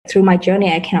through my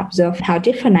journey, I can observe how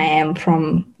different I am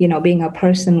from, being a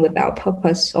person without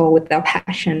purpose or without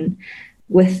passion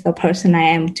with the person I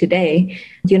am today.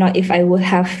 If I would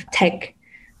have take,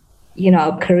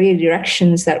 career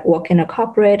directions that work in a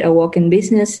corporate or work in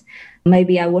business,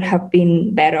 maybe I would have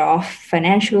been better off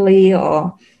financially,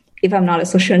 or if I'm not a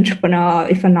social entrepreneur,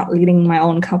 if I'm not leading my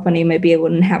own company, maybe I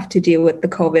wouldn't have to deal with the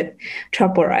COVID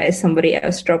trouble, right? Somebody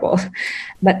else struggled.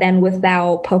 But then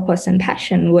without purpose and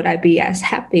passion, would I be as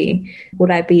happy?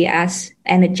 Would I be as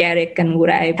energetic? And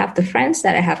would I have the friends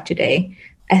that I have today?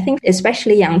 I think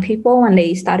especially young people, when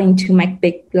they're starting to make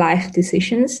big life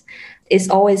decisions, it's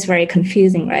always very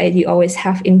confusing, right? You always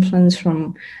have influence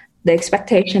from the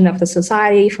expectation of the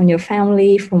society, from your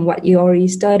family, from what you already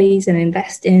study and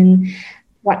invest in,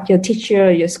 what your teacher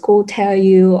or your school tell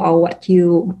you, or what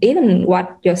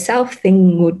yourself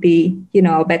think would be,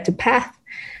 a better path.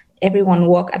 Everyone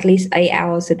work at least 8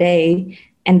 hours a day,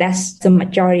 and that's the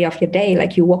majority of your day.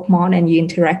 Like, you work more and you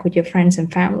interact with your friends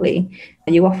and family.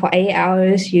 You work for 8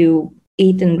 hours, you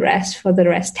eat and rest for the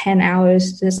rest 10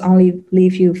 hours, just only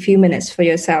leave you a few minutes for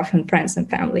yourself and friends and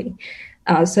family.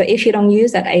 So if you don't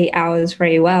use that 8 hours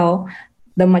very well,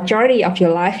 the majority of your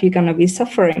life, you're going to be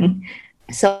suffering.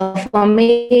 So for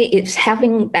me, it's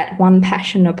having that one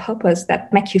passion or purpose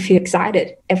that makes you feel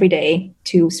excited every day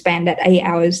to spend that 8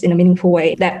 hours in a meaningful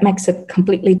way. That makes a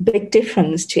completely big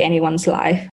difference to anyone's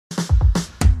life.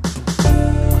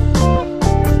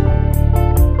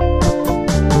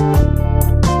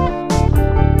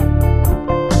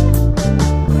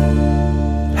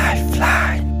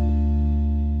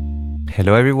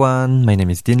 Hello everyone, my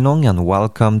name is Din Long and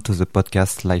welcome to the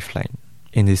podcast Lifeline.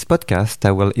 In this podcast,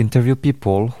 I will interview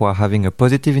people who are having a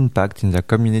positive impact in their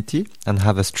community and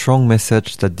have a strong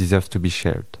message that deserves to be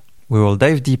shared. We will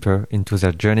dive deeper into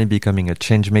their journey becoming a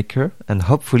change maker, and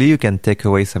hopefully you can take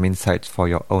away some insights for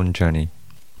your own journey.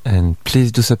 And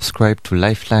please do subscribe to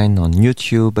Lifeline on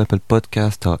YouTube, Apple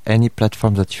Podcast, or any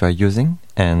platform that you are using.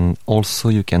 And also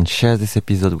you can share this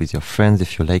episode with your friends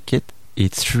if you like it.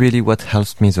 It's really what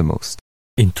helps me the most.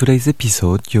 In today's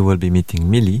episode, you will be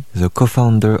meeting Millie, the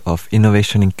co-founder of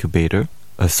Innovation Incubator,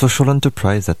 a social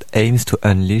enterprise that aims to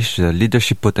unleash the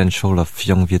leadership potential of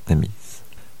young Vietnamese.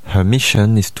 Her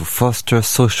mission is to foster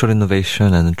social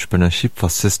innovation and entrepreneurship for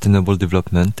sustainable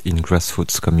development in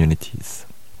grassroots communities.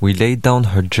 We laid down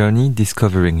her journey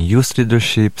discovering youth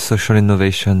leadership, social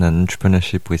innovation and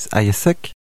entrepreneurship with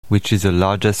ISEC, which is the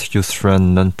largest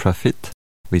youth-run non-profit,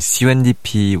 with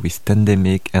UNDP, with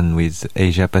Tandemic, and with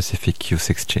Asia Pacific Youth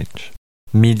Exchange.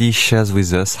 Millie shares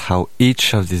with us how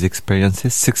each of these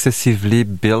experiences successively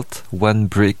built one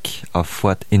brick of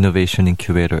what Innovation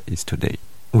Incubator is today.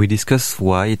 We discuss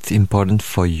why it's important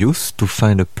for youth to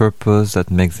find a purpose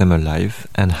that makes them alive,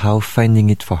 and how finding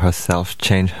it for herself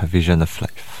changed her vision of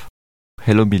life.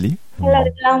 Hello, Millie. Hello,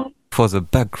 Long. For the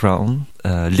background,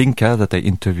 Linka, that I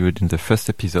interviewed in the first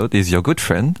episode, is your good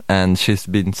friend, and she's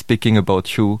been speaking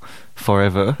about you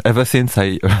forever, ever since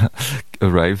I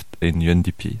arrived in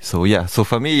UNDP. So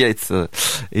for me, it's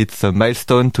a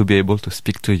milestone to be able to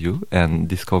speak to you and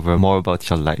discover more about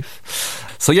your life.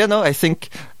 I think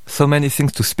so many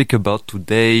things to speak about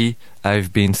today.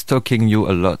 I've been stalking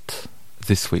you a lot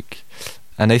this week.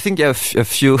 And I think a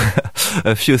few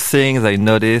things I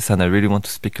noticed and I really want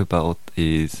to speak about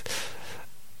is,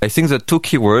 I think the two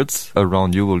keywords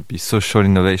around you will be social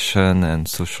innovation and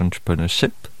social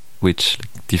entrepreneurship, which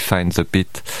defines a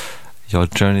bit your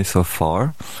journey so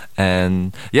far.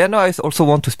 And I also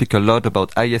want to speak a lot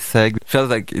about ISEG. It feels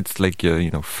like it's like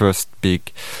your first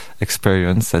big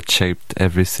experience that shaped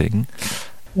everything.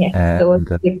 Yeah, it was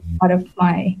a big part of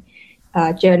my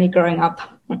journey growing up.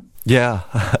 Yeah.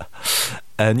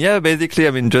 And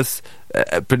basically, just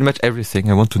pretty much everything.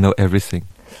 I want to know everything.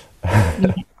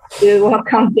 You're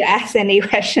welcome to ask any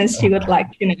questions you would like.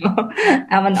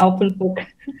 I'm an open book.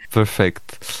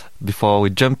 Perfect. Before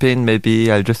we jump in,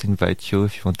 maybe I'll just invite you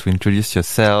if you want to introduce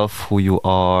yourself, who you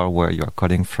are, where you are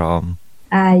calling from.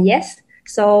 Yes.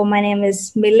 So my name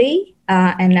is Millie,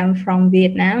 and I'm from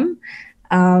Vietnam.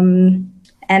 And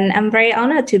I'm very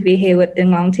honored to be here with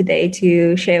Dinh Long today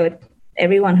to share with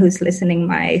everyone who's listening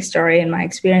my story and my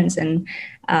experience, and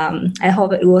I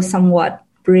hope it will somewhat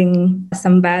bring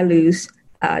some values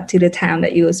to the time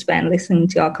that you will spend listening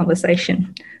to our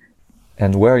conversation.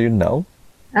 And where are you now?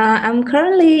 I'm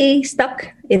currently stuck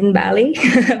in Bali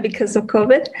because of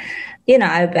COVID.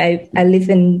 I live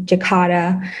in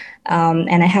Jakarta,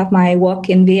 and I have my work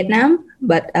in Vietnam,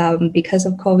 but because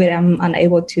of COVID, I'm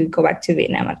unable to go back to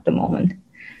Vietnam at the moment.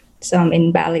 So I'm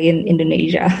in Bali in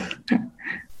Indonesia.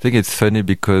 I think it's funny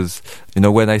because,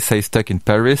 when I say stuck in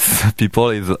Paris,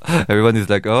 everyone is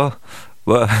like, oh,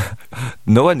 Well,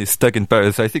 no one is stuck in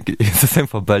Paris. I think it's the same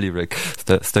for Bali, like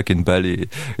stuck in Bali.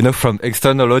 From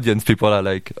external audience, people are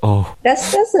like, "Oh,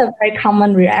 That's a very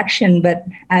common reaction, but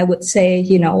I would say,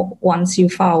 once you're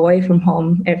far away from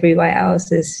home, everywhere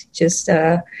else is just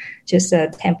a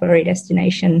temporary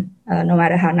destination, no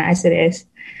matter how nice it is.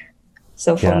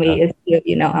 So for me, it's still,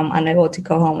 I'm unable to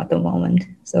go home at the moment.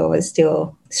 So it's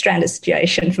still a stranded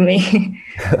situation for me.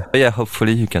 Yeah,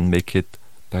 hopefully you can make it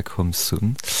back home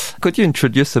soon. Could you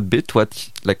introduce a bit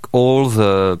all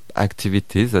the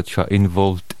activities that you are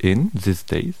involved in these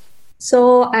days?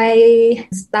 So I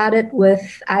started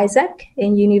with Isaac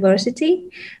in university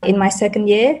in my second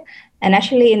year. And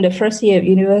actually in the first year of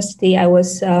university, I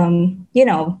was,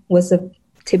 was a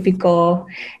typical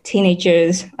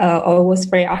teenagers, or was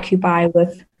very occupied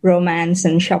with romance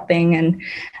and shopping and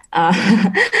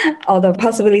all the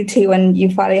possibility when you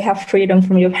finally have freedom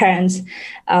from your parents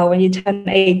when you turn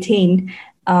 18.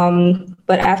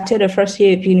 But after the first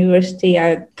year of university,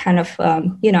 I kind of,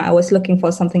 I was looking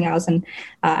for something else. And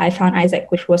I found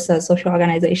Isaac, which was a social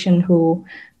organization who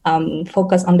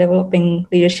focused on developing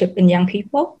leadership in young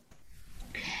people.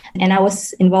 And I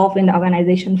was involved in the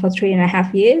organization for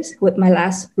 3.5 years. With my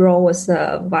last role was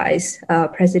vice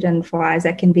president for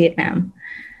Isaac in Vietnam.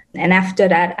 And after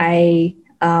that, I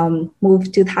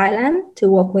moved to Thailand to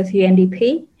work with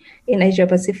UNDP in Asia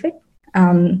Pacific,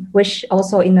 which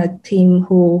also in a team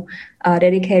who are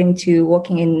dedicating to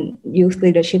working in youth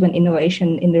leadership and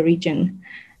innovation in the region.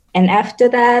 And after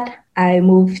that, I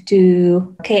moved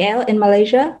to KL in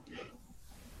Malaysia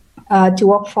to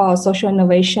work for a social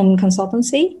innovation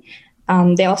consultancy.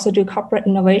 They also do corporate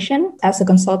innovation as a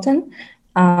consultant.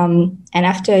 And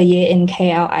after a year in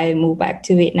KL, I moved back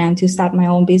to Vietnam to start my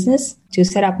own business, to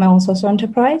set up my own social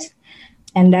enterprise.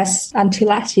 And that's until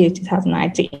last year,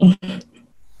 2019.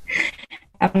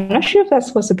 I'm not sure if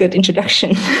that was a good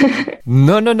introduction.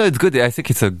 No, it's good. I think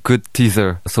it's a good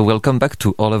teaser. So we'll come back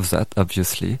to all of that,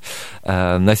 obviously.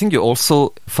 I think you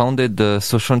also founded the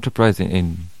social enterprise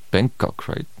in Bangkok,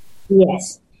 right?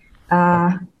 Yes.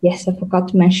 Yes, I forgot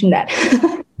to mention that.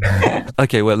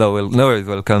 Okay, well, no worries.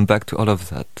 We'll come back to all of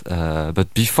that.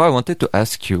 But before, I wanted to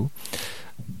ask you,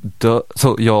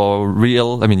 your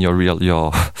real, I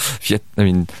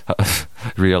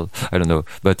don't know,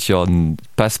 but your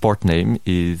passport name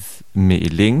is Mei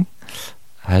Ling.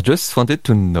 I just wanted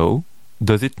to know,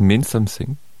 does it mean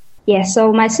something? Yeah,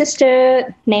 so my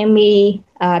sister named me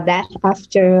that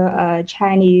after a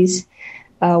Chinese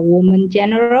woman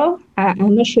general.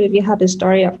 I'm not sure if you heard the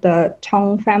story of the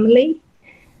Tong family,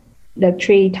 the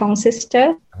 3 Tong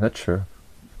sisters. I'm not sure.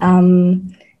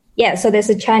 Yeah, so there's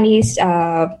a Chinese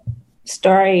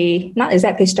story, not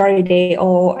exactly story, they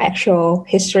all actual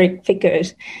historic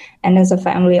figures. And there's a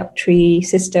family of 3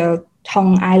 sisters,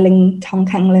 Tong Ai Ling, Tong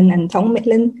Kang Lin, and Tong Mit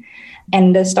Lin.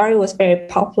 And the story was very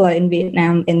popular in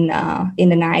Vietnam in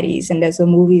the 90s. And there's a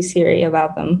movie series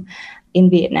about them in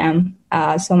Vietnam.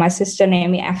 So my sister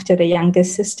named me after the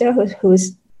youngest sister,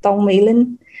 who's Tong Mai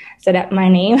Lin. So that's my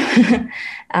name.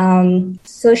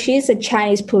 So she's a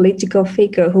Chinese political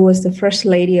figure who was the first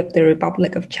lady of the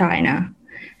Republic of China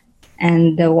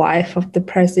and the wife of the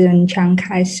President Chiang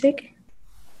Kai-shek.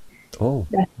 Oh.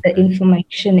 That's the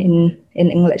information in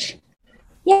English.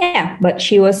 Yeah, but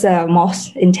she was the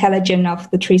most intelligent of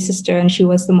the 3 sisters, and she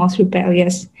was the most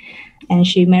rebellious. And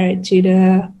she married to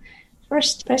the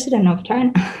first president of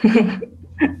China.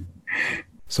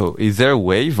 So is there a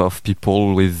wave of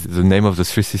people with the name of the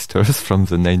 3 sisters from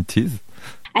the 90s?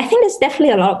 I think there's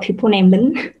definitely a lot of people named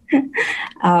Lin.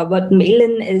 But Mỹ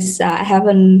Linh is, I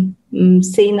haven't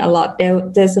seen a lot.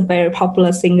 There's a very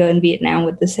popular singer in Vietnam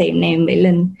with the same name, Mỹ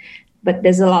Linh. But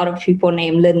there's a lot of people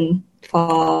named Lin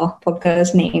for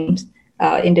girls' names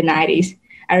in the 90s.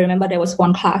 I remember there was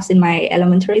one class in my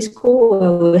elementary school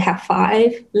where we have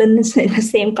 5 Lins in the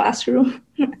same classroom.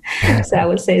 So I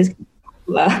would say it's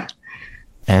popular.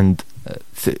 And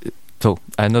so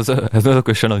another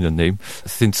question on your name.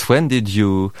 Since when did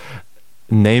you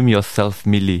name yourself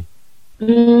Millie?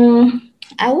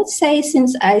 I would say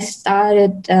since I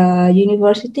started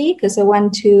university, because I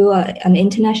went to an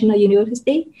international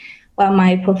university where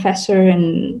my professor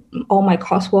and all my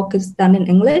coursework is done in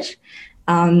English.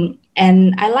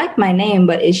 And I like my name,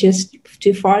 but it's just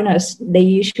to foreigners, they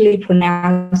usually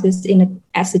pronounce this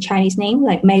as a Chinese name,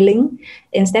 like Mei Ling,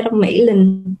 instead of Mei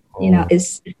Lin.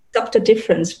 It's such a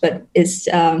difference, but it's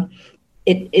I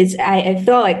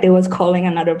felt like they was calling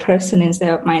another person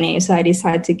instead of my name, so I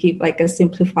decided to keep like a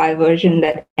simplified version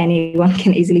that anyone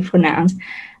can easily pronounce.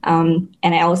 And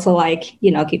I also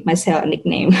give myself a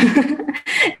nickname,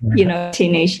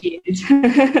 teenage years.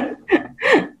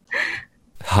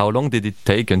 how long did it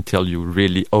take until you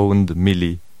really owned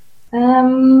Millie?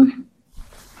 Um,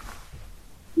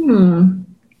 hmm.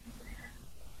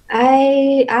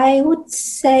 I would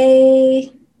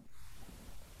say,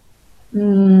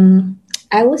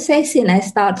 I would say since I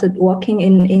started working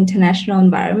in international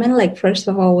environment, like first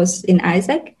of all was in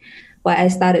Isaac, where I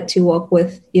started to work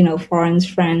with, foreign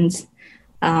friends,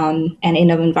 and in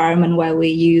an environment where we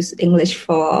use English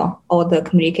for all the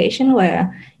communication,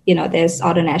 where, there's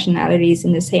other nationalities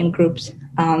in the same groups.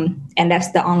 And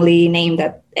that's the only name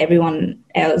that everyone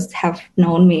else have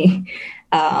known me.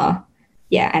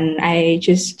 And I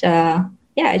just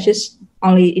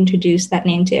only introduced that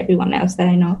name to everyone else that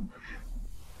I know.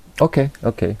 Okay.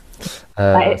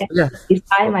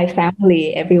 Beside my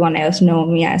family, everyone else know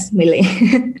me as Millie.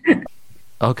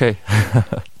 Okay.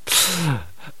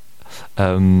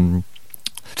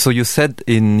 So you said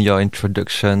in your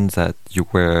introduction that you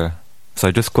were, so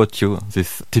I just quote you,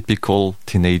 this typical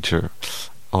teenager,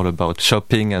 all about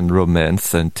shopping and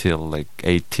romance until like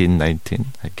 18, 19,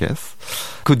 I guess.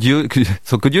 Could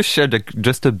you share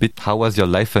just a bit, how was your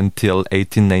life until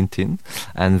 18, 19?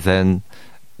 And then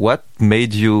what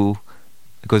made you,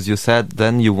 because you said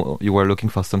then you were looking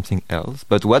for something else,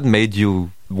 but what made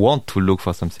you want to look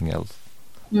for something else?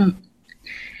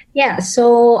 Yeah,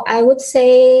 so I would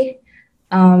say,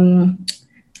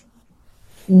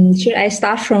 should I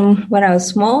start from when I was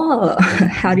small? Or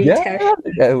how do you tell?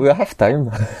 Yeah, we have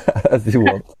time as you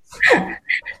want.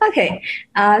 Okay,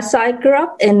 so I grew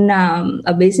up in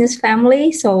a business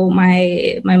family. So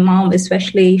my mom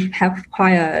especially have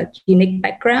quite a unique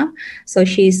background. So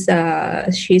she's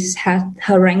had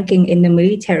her ranking in the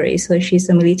military. So she's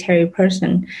a military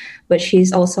person, but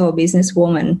she's also a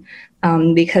businesswoman,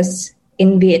 because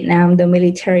in Vietnam, the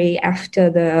military, after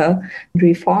the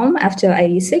reform, after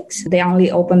 86, they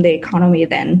only opened the economy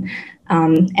then.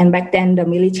 And back then, the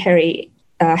military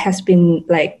has been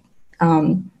like,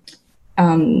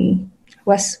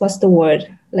 what's the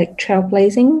word? Like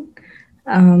trailblazing?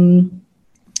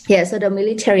 So the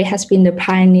military has been the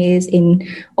pioneers in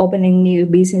opening new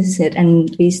businesses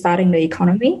and restarting the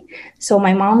economy. So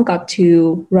my mom got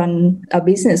to run a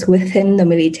business within the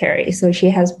military. So she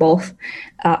has both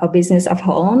a business of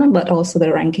her own, but also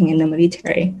the ranking in the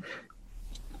military.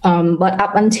 But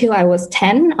up until I was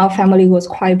 10, our family was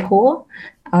quite poor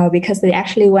because they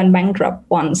actually went bankrupt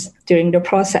once during the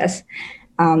process.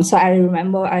 So I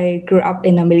remember I grew up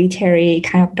in a military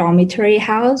kind of dormitory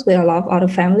house with a lot of other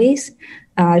families,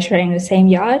 sharing the same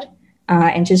yard,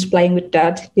 and just playing with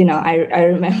dirt. I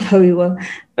remember we were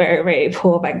very, very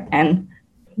poor back then.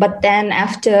 But then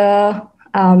after,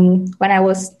 when I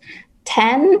was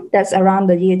 10, that's around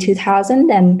the year 2000,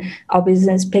 then our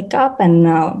business picked up. And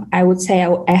I would say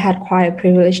I had quite a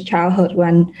privileged childhood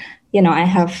when, I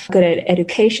have good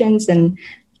educations and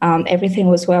everything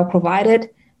was well provided.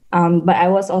 But I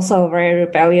was also a very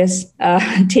rebellious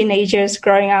teenager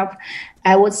growing up.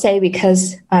 I would say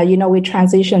because, we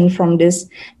transitioned from this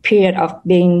period of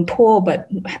being poor, but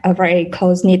a very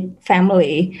close-knit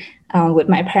family with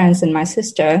my parents and my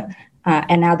sister.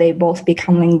 And now they both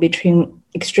becoming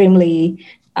extremely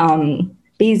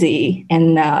busy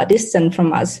and distant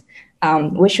from us,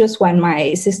 which was when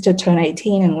my sister turned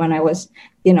 18 and when I was,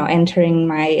 entering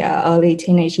my early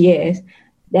teenage years.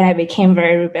 Then I became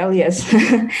very rebellious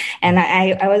and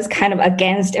I was kind of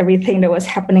against everything that was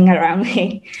happening around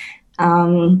me.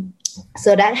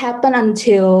 So that happened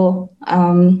until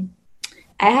I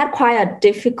had quite a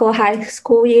difficult high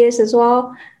school years as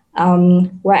well,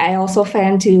 where I also fell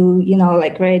into,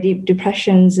 like very deep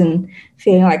depressions and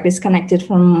feeling like disconnected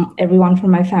from everyone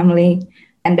from my family.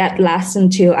 And that lasted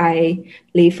until I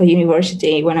leave for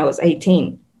university when I was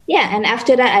 18. Yeah, and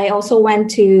after that, I also went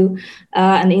to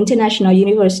an international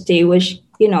university, which,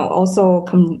 also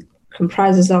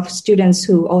comprises of students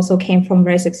who also came from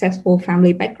very successful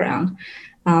family background.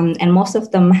 And most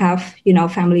of them have,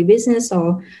 family business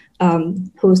or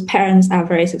whose parents are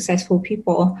very successful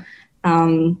people.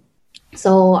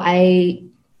 So I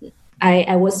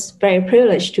was very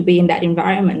privileged to be in that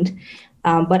environment.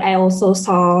 But I also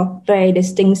saw very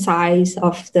distinct sides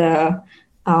of the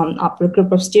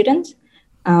group of students.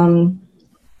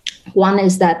 One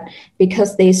is that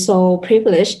because they're so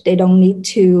privileged, they don't need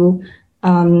to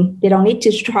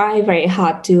strive very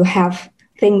hard to have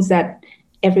things that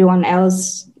everyone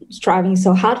else striving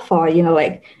so hard for,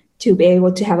 like to be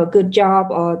able to have a good job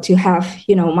or to have,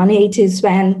 money to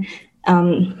spend,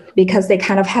 because they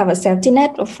kind of have a safety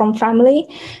net from family.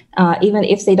 Even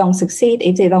if they don't succeed,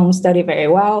 if they don't study very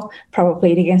well,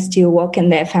 probably they can still work in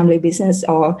their family business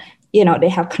or, they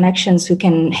have connections who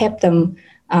can help them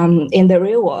in the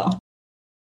real world.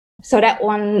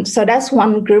 that's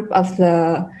one group of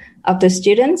the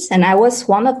students, and I was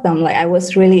one of them. Like I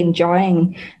was really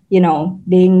enjoying,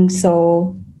 being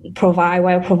so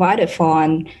provided for,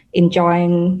 and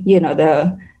enjoying,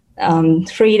 the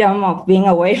freedom of being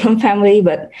away from family,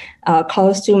 but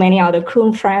close to many other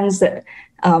cool friends. That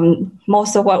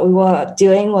most of what we were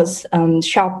doing was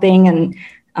shopping and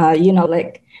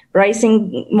like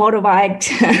racing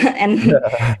motorbikes and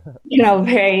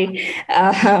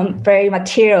very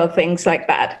material things like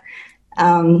that,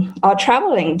 or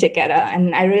traveling together.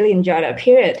 And I really enjoyed that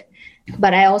period.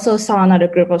 But I also saw another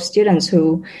group of students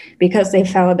who, because they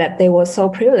felt that they were so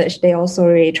privileged, they also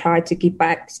really tried to give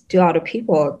back to other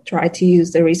people, try to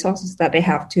use the resources that they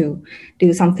have to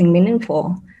do something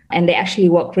meaningful. And they actually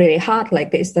work really hard,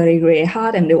 like they study really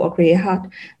hard and they work really hard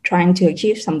trying to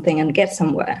achieve something and get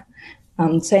somewhere.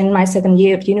 So in my second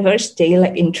year of university,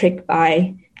 like intrigued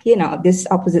by, this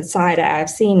opposite side that I've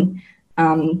seen.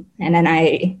 And then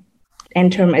I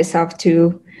entered myself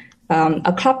to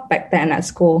a club back then at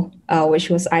school, which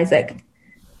was AIESEC.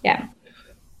 Yeah.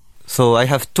 So I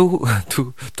have two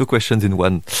questions in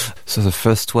one. So the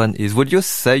first one is, would you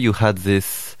say you had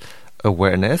this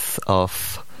awareness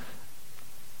of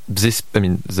this? I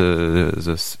mean, the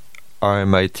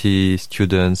RMIT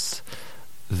students,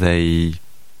 they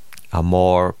are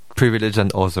more privileged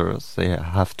than others. They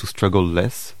have to struggle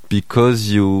less because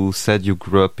you said you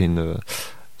grew up in the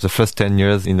first 10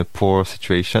 years in a poor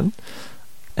situation.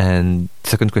 And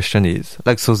second question is,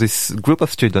 so this group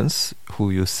of students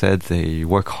who you said they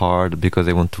work hard because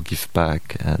they want to give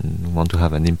back and want to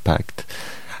have an impact,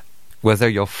 were they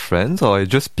your friends or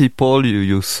just people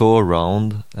you saw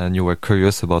around and you were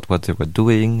curious about what they were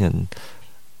doing? And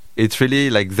it's really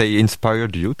like they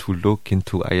inspired you to look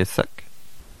into AIESEC?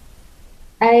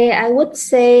 I would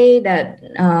say that,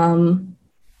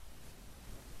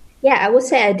 I would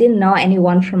say I didn't know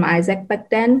anyone from AIESEC back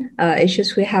then. It's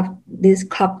just we have this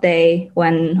club day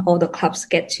when all the clubs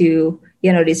get to,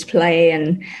 display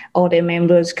and all their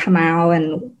members come out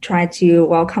and try to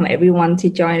welcome everyone to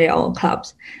join their own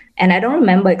clubs. And I don't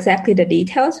remember exactly the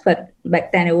details, but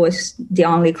back then it was the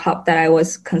only club that I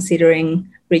was considering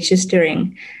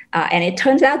registering. And it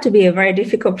turns out to be a very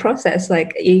difficult process.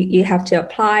 Like you have to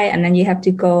apply and then you have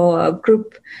to go a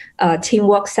group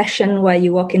teamwork session where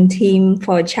you work in team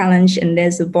for a challenge. And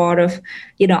there's a board of,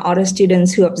 other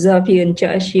students who observe you and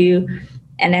judge you,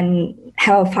 and then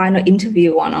have a final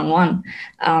interview one-on-one.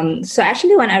 So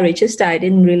actually when I registered, I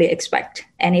didn't really expect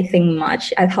anything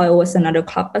much. I thought it was another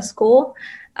club at school.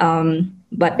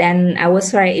 But then I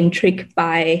was very intrigued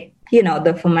by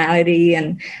the formality,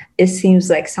 and it seems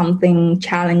like something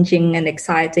challenging and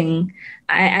exciting.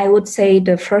 I would say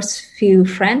the first few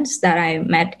friends that I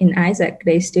met in AIESEC,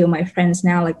 they're still my friends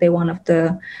now. Like they're one of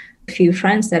the few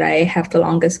friends that I have the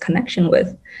longest connection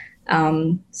with.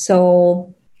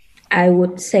 So I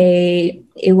would say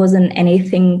it wasn't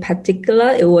anything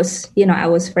particular. It was, I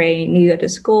was very new at the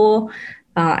school.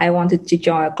 I wanted to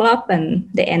join a club, and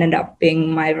they ended up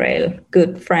being my very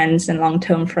good friends and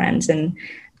long-term friends. And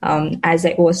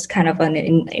AIESEC was kind of an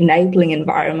enabling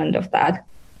environment of that.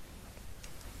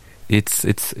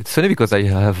 It's funny because I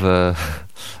have I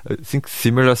think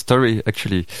similar story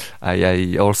actually.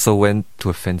 I also went to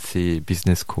a fancy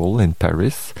business school in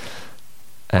Paris,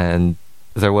 and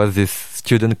there was this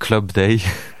student club day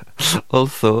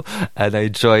also, and I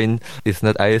joined. It's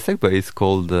not AIESEC, but it's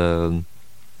called.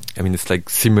 It's like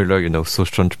similar,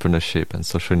 social entrepreneurship and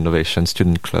social innovation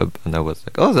student club, and I was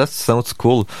like, oh, that sounds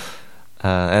cool.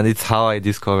 And it's how I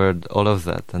discovered all of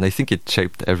that. And I think it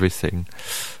shaped everything.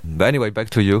 But anyway,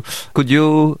 back to you. Could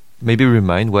you maybe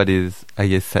remind what is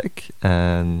AIESEC?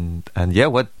 And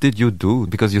what did you do?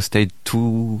 Because you stayed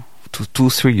 3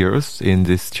 years in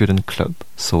this student club.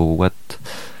 So what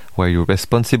were you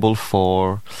responsible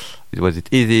for? Was it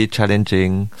easy,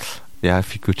 challenging? Yeah,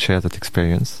 if you could share that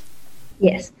experience.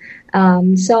 Yes.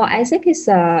 So AIESEC is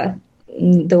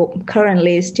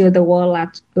currently still the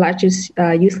world's largest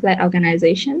youth-led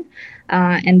organization,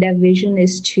 and their vision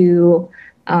is to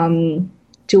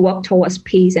work towards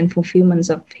peace and fulfillment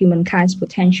of humankind's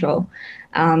potential.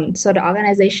 So the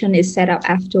organization is set up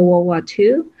after World War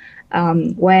II,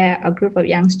 where a group of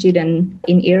young students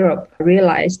in Europe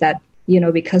realized that,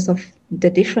 because of the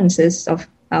differences of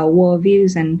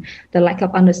worldviews and the lack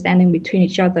of understanding between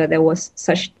each other, there was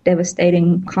such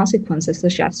devastating consequences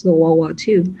such as the World War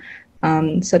II.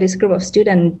 So this group of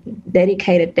students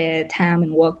dedicated their time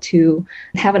and work to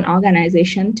have an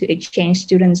organization to exchange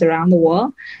students around the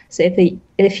world. So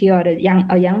if you are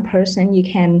a young person, you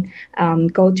can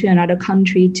go to another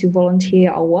country to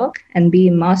volunteer or work and be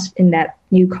immersed in that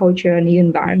new culture, new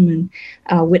environment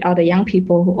with other young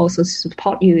people who also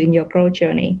support you in your growth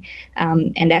journey.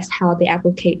 And that's how they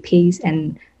advocate peace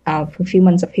and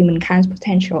fulfillment of humankind's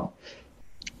potential.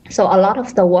 So a lot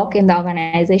of the work in the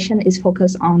organization is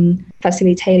focused on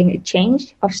facilitating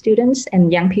exchange of students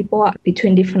and young people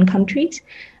between different countries.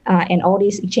 And all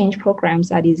these exchange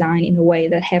programs are designed in a way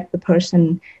that help the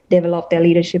person develop their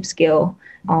leadership skill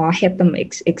or help them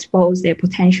expose their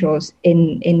potentials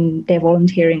in their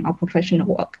volunteering or professional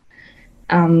work.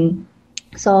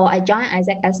 So I joined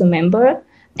AIESEC as a member,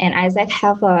 and AIESEC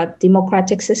have a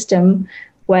democratic system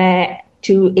where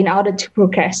in order to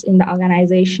progress in the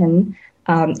organization,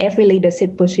 every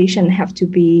leadership position have to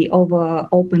be over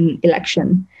open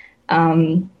election.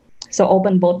 So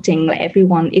open voting, like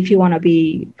everyone, if you want to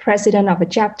be president of a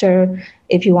chapter,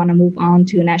 if you want to move on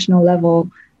to a national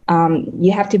level,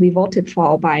 you have to be voted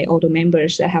for by all the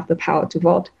members that have the power to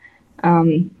vote.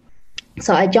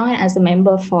 So I joined as a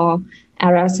member for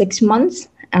around 6 months,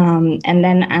 and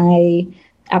then I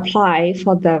applied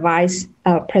for the vice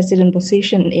president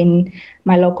position in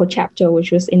my local chapter,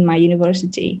 which was in my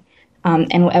university.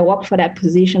 And I worked for that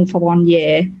position for 1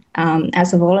 year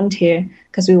as a volunteer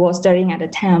because we were studying at the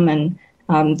time, and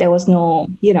there was no,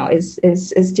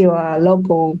 it's still a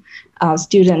local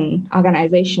student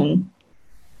organization.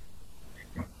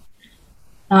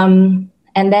 And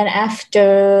then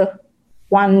after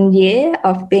 1 year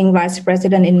of being vice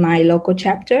president in my local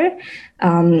chapter,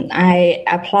 I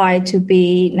applied to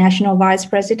be national vice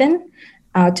president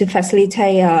to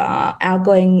facilitate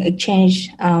outgoing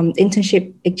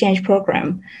internship exchange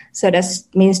program. So that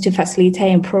means to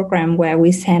facilitate a program where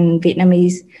we send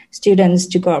Vietnamese students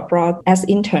to go abroad as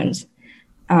interns.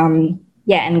 And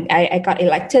I got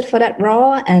elected for that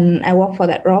role, and I worked for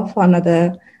that role for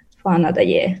another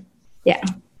year. Yeah.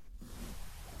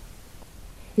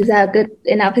 Is that a good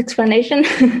enough explanation?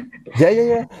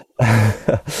 Yeah.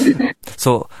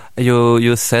 So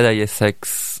you said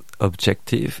AIESEC's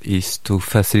objective is to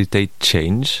facilitate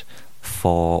change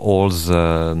for all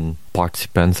the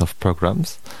participants of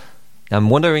programs. I'm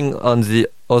wondering on the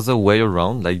other way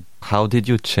around, like how did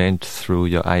you change through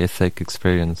your AIESEC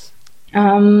experience?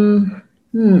 That's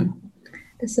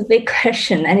a big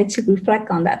question. I need to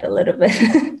reflect on that a little bit.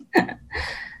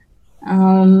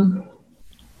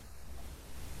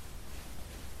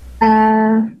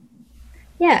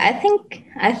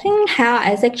 I think how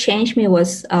AIESEC changed me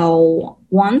was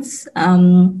once.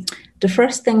 The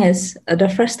first thing is the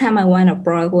first time I went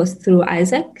abroad was through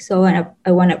AIESEC. So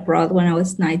I went abroad when I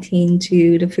was 19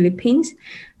 to the Philippines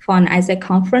for an AIESEC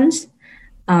conference,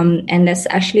 and that's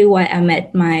actually where I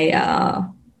met my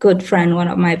good friend, one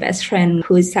of my best friends,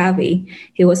 who is Savi.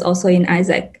 He was also in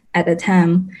AIESEC at the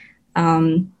time.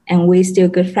 And we're still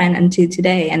good friends until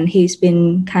today. And he's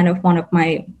been kind of one of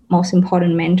my most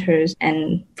important mentors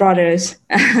and brothers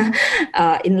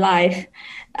in life.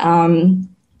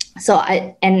 So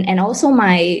also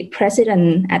my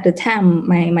president at the time,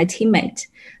 my teammate,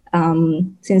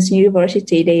 since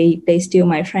university, they still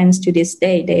my friends to this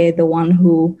day. They're the one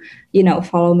who,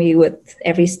 follow me with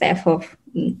every step of,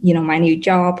 my new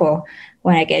job, or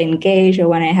when I get engaged or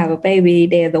when I have a baby.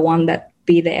 They're the one that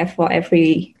be there for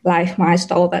every life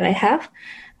milestone that I have.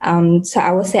 So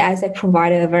I would say AIESEC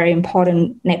provided a very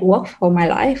important network for my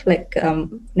life, like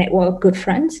network of good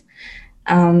friends.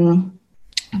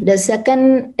 The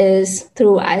second is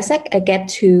through AIESEC, I get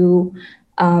to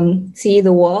see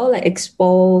the world, I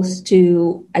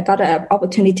got an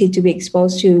opportunity to be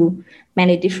exposed to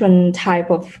many different type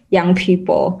of young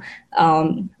people,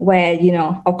 where,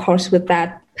 of course, with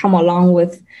that come along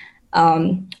with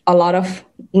a lot of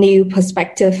new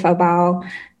perspective about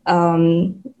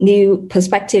new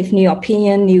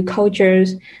opinion, new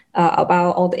cultures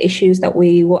about all the issues that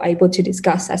we were able to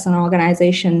discuss as an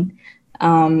organization.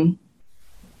 And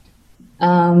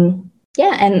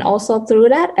also through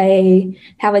that, I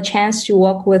have a chance to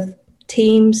work with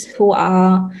teams who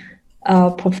are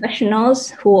professionals,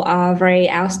 who are very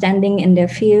outstanding in their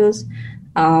fields,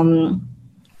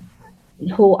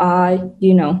 who I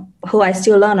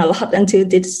still learn a lot until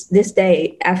this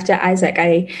day. After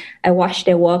AIESEC, I watch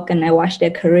their work and I watch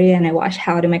their career and I watch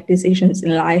how they make decisions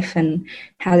in life and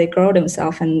how they grow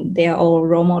themselves, and they are all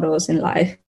role models in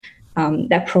life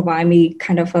that provide me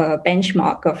kind of a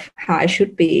benchmark of how I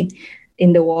should be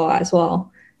in the world as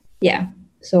well. Yeah.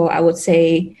 So I would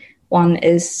say one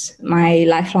is my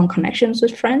lifelong connections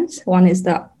with friends. One is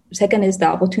the second is the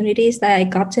opportunities that I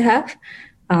got to have.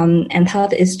 And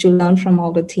third is to learn from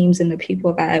all the teams and the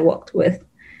people that I worked with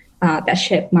that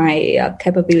shaped my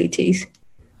capabilities.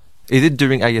 Is it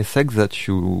during ISX that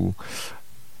you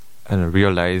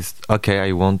realized, okay,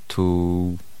 I want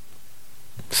to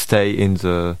stay in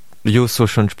the youth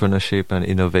social entrepreneurship and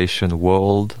innovation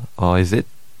world, or is it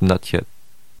not yet?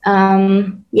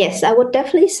 Yes, I would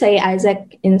definitely say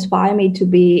ISAC inspired me to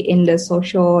be in the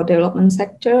social development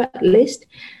sector at least,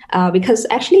 because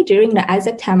actually during the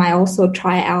ISAC time, I also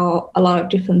try out a lot of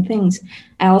different things.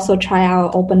 I also try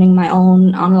out opening my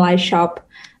own online shop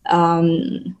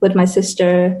with my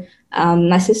sister.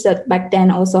 My sister back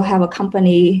then also have a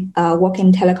company working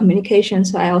in telecommunications,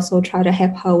 so I also try to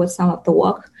help her with some of the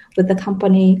work with the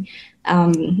company.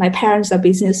 My parents are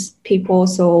business people,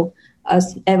 so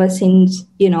ever since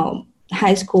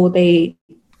high school, they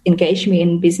engaged me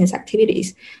in business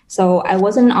activities. So I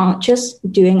wasn't just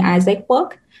doing ISAC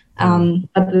work,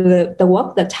 but the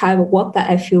work, the type of work that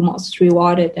I feel most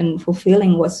rewarded and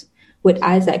fulfilling was with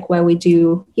ISAC, where we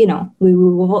do, we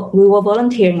were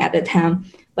volunteering at the time,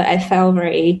 but I felt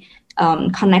very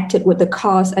connected with the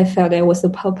cause. I felt there was a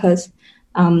purpose.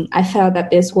 I felt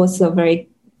that this was a very,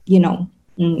 how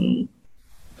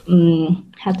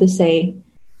to say,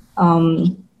 a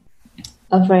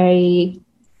very,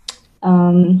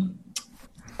 I'm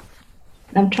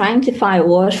trying to find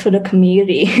words for the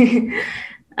community.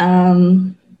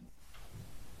 I'm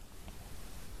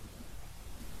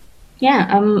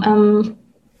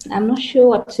not sure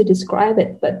what to describe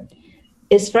it, but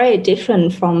it's very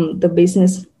different from the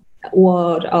business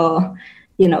world or,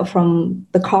 from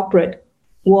the corporate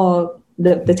world.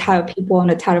 The type of people and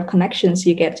the type of connections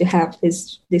you get to have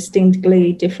is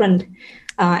distinctly different.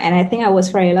 And I think I was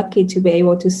very lucky to be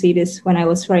able to see this when I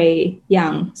was very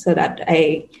young, so that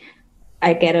I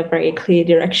get a very clear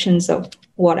directions of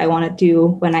what I want to do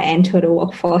when I enter the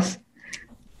workforce.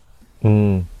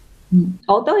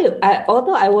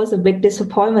 Although I was a big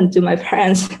disappointment to my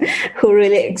parents, who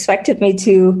really expected me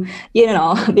to,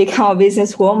 become a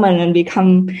businesswoman and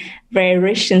become very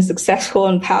rich and successful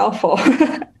and powerful.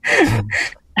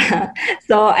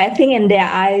 So I think in their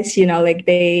eyes, like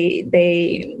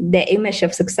their image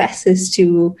of success is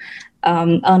to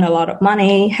earn a lot of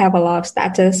money, have a lot of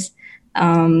status.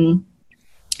 But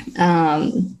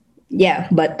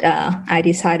I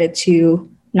decided to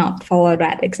not follow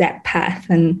that exact path,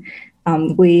 and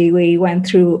we went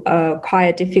through quite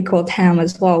a difficult time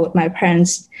as well with my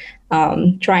parents,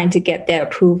 trying to get their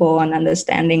approval and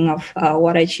understanding of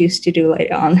what I choose to do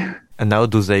later on. And now,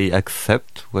 do they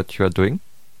accept what you are doing?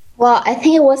 Well, I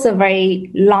think it was a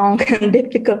very long and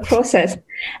difficult process.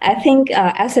 I think,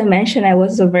 as I mentioned, I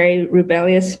was a very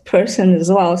rebellious person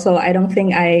as well. So I don't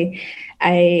think I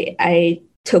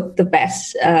took the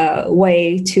best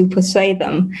way to persuade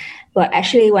them. But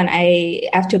actually,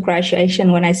 after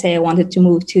graduation, when I say I wanted to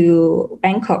move to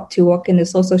Bangkok to work in the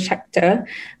social sector,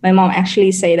 my mom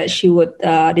actually said that she would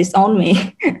disown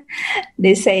me.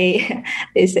 She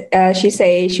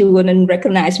say she wouldn't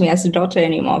recognize me as a daughter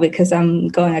anymore because I'm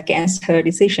going against her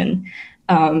decision.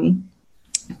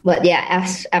 But yeah,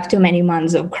 after many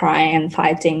months of crying and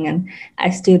fighting, and I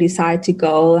still decided to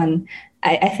go. And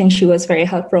I think she was very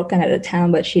heartbroken at the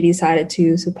time, but she decided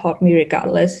to support me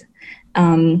regardless.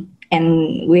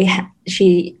 And we have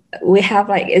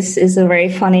like, it's a very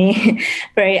funny,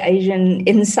 very Asian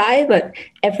insight, but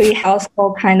every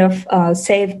household kind of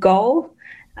save goal.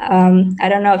 I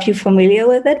don't know if you're familiar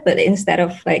with it, but instead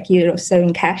of like,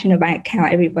 saving cash in a bank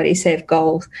account, everybody save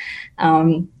gold.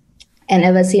 And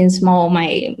ever since small,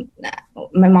 my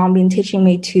mom been teaching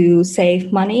me to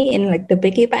save money in like the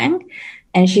piggy bank.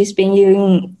 And she's been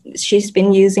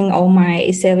using all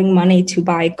my saving money to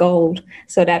buy gold,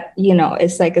 so that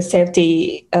it's like a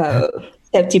safety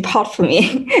pot for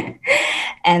me.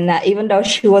 And even though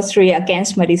she was really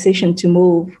against my decision to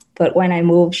move, but when I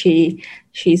moved, she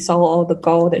saw all the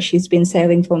gold that she's been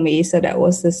saving for me. So that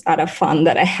was the start of fun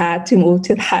that I had to move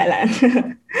to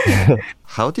Thailand.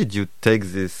 How did you take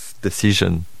this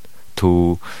decision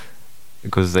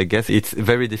because I guess it's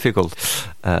very difficult.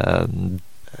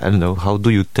 I don't know, how do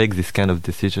you take this kind of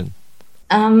decision?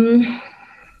 I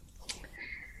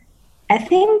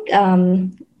think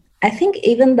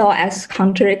even though as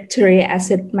contradictory as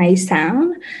it may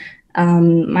sound,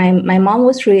 my mom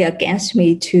was really against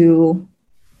me to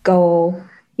go,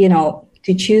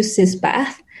 to choose this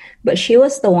path. But she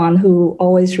was the one who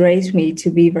always raised me to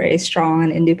be very strong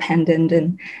and independent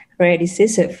and very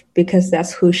decisive, because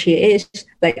that's who she is.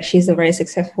 Like, she's a very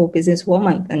successful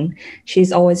businesswoman, and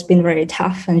she's always been very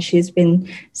tough, and she's been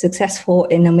successful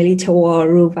in a military war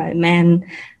ruled by men.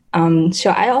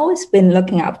 So I always been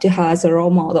looking up to her as a role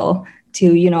model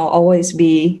to, always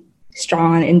be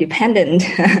strong and independent.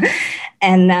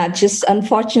 And just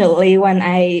unfortunately, when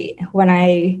I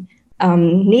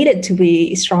needed to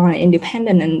be strong and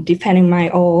independent and defending my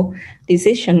own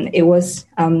decision, it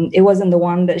wasn't the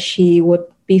one that she would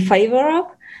be favor of.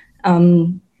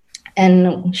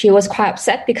 And she was quite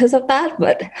upset because of that.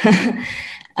 But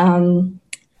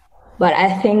but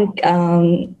I think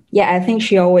I think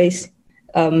she always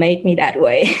made me that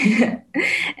way.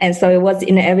 And so it was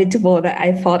inevitable that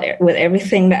I fought with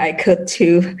everything that I could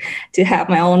to have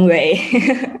my own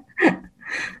way.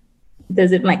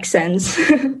 Does it make sense?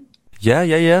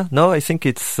 Yeah. No, I think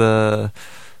it's no,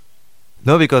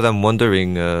 because I'm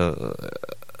wondering,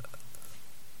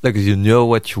 like, you know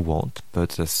what you want, but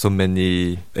there's so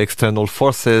many external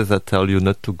forces that tell you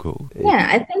not to go.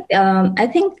 Yeah, I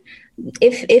think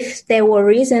if there were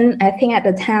reason, I think at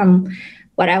the time,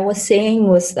 what I was saying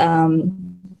was,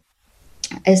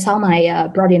 I saw my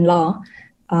brother-in-law,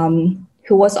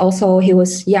 who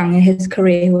was young in his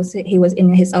career. He was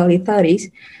in his early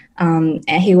 30s, and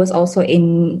he was also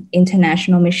in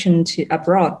international mission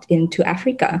abroad into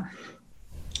Africa.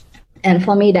 And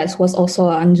for me, that was also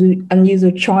an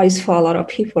unusual choice for a lot of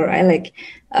people, right? Like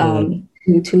to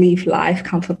live life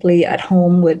comfortably at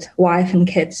home with wife and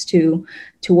kids, to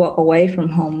walk away from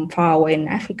home, far away in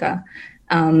Africa.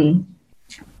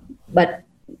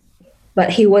 But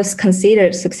he was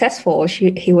considered successful.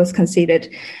 He was considered,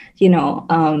 a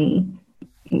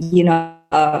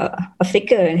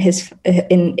figure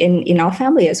in our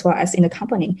family as well as in the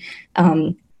company.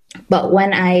 But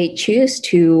when I choose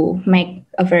to make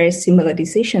a very similar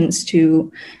decisions to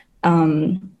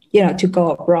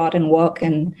go abroad and work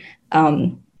and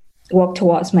work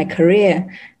towards my career,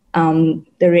 the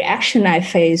reaction I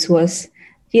faced was,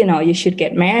 you should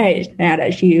get married now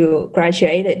that you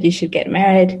graduated. You should get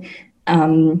married.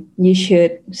 You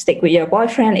should stick with your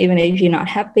boyfriend even if you're not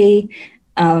happy.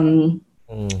 You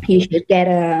should get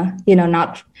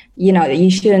you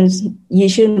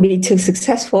shouldn't be too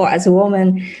successful as a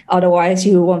woman, otherwise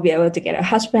you won't be able to get a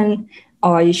husband.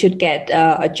 Or you should get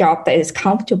a job that is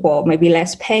comfortable, maybe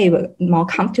less pay, but more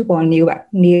comfortable and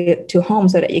near to home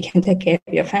so that you can take care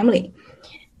of your family.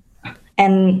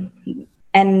 And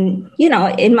in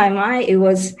my mind,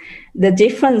 the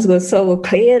difference was so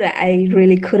clear that I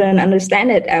really couldn't understand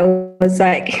it. I was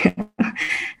like,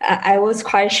 I was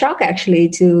quite shocked actually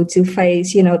to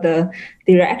face, the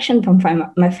reaction from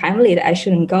my family that I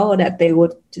shouldn't go, that they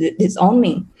would disown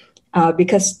me.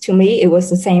 Because to me, it was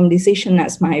the same decision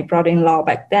as my brother-in-law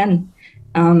back then.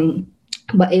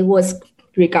 But it was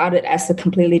regarded as a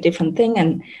completely different thing.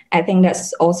 And I think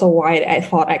that's also why I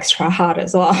fought extra hard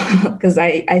as well, because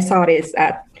I saw this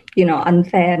as,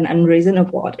 unfair and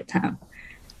unreasonable at the time.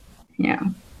 Yeah.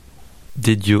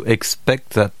 Did you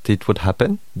expect that it would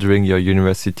happen during your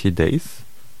university days?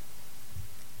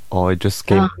 Or it just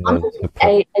came as a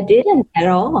surprise? I didn't at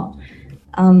all.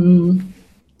 I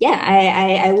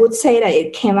would say that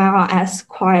it came out as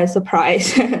quite a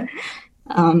surprise.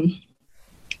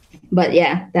 But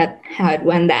yeah, that's how it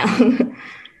went down.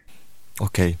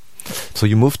 Okay. So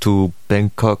you moved to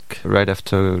Bangkok right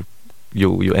after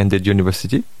you ended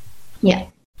university? Yeah.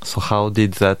 So how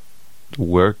did that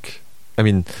work? I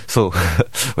mean, so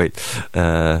wait.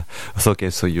 So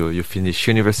you finish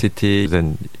university,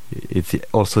 then it's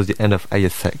also the end of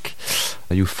ISEC.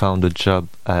 You found a job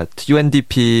at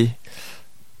UNDP,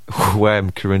 where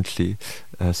I'm currently.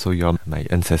 So you're my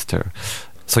ancestor.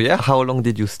 So yeah, how long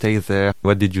did you stay there?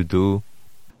 What did you do?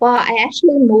 Well, I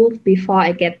actually moved before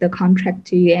I get the contract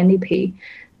to UNDP.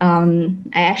 I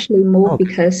actually moved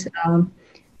because,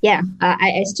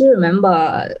 I still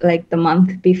remember like the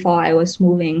month before I was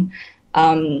moving,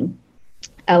 I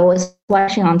was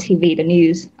watching on TV the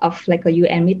news of like a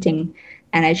UN meeting,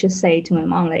 and I just say to my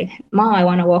mom, like, Mom, I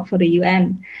want to work for the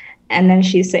UN. And then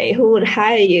she say, who would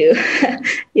hire you?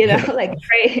 Like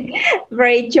very,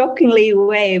 very jokingly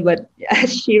way, but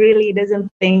she really doesn't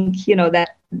think,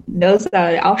 that those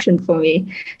are the options for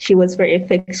me. She was very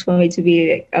fixed for me to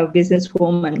be a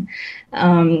businesswoman.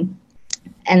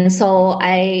 And so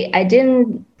I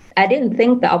didn't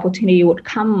think the opportunity would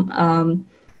come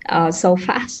so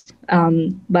fast.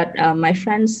 But my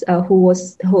friends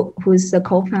who's the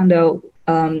co-founder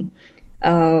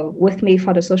with me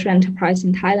for the social enterprise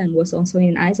in Thailand was also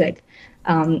in ISEC.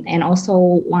 And also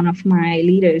one of my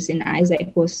leaders in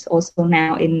ISEC was also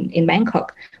now in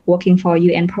Bangkok working for a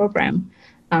UN program.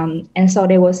 And so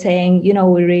they were saying,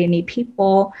 we really need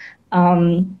people.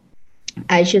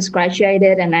 I just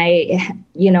graduated and I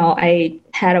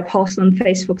had a post on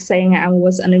Facebook saying I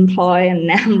was unemployed and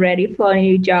now I'm ready for a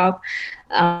new job.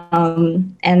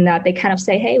 And they kind of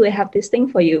say, hey, we have this thing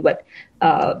for you, but,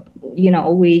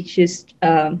 we just,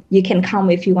 you can come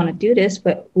if you want to do this,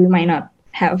 but we might not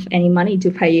have any money to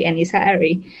pay you any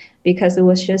salary, because it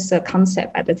was just a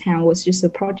concept at the time, it was just a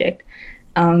project.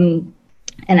 And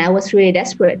I was really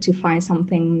desperate to find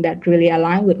something that really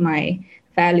aligned with my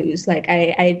values. Like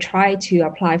I tried to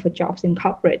apply for jobs in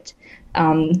corporate,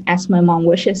 as my mom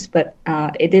wishes, but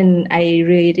I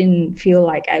really didn't feel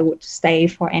like I would stay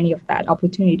for any of that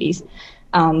opportunities.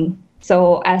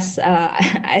 So as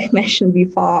I mentioned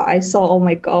before, I saw all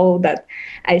my gold that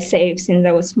I saved since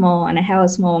I was small, and I have a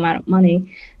small amount of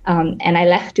money. And I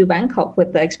left to Bangkok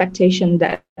with the expectation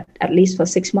that at least for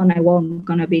 6 months I was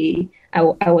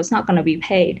not going to be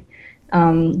paid,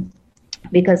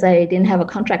 because I didn't have a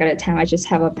contract at the time. I just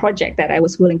have a project that I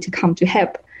was willing to come to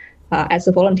help as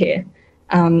a volunteer.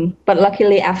 But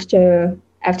luckily, after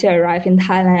I arrived in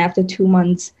Thailand, after 2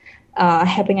 months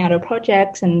helping out on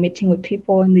projects and meeting with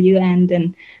people in the UN,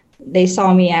 and they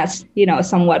saw me as,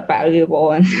 somewhat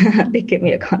valuable, and they gave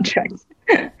me a contract.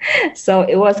 So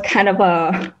it was kind of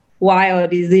a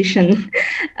wild decision.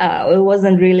 It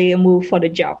wasn't really a move for the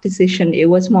job decision. It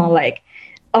was more like,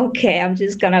 okay, I'm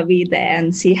just going to be there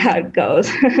and see how it goes.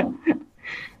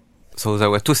 So there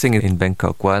were two things in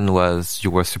Bangkok. One was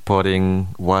you were supporting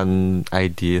one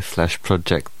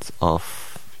idea/project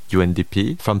of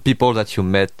UNDP from people that you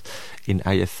met in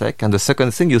ISEC. And the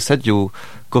second thing, you said you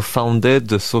co-founded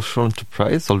the social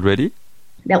enterprise already?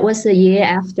 That was a year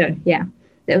after, yeah.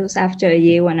 That was after a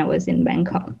year when I was in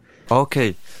Bangkok.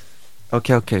 Okay.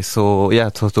 So yeah,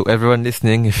 to everyone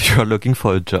listening, if you're looking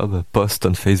for a job, post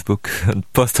on Facebook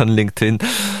and post on LinkedIn.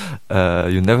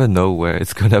 You never know where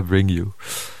it's going to bring you.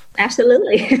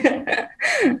 Absolutely.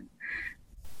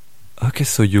 Okay,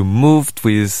 so you moved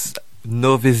with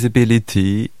no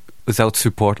visibility, without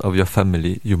support of your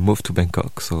family. You moved to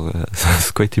Bangkok, so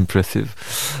that's quite impressive.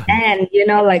 And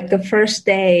like the first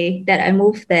day that I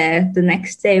moved there, the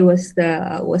next day was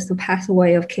the pass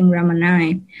away of King Rama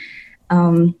IX.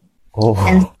 And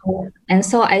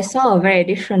so I saw a very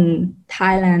different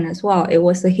Thailand as well. It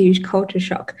was a huge culture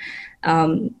shock.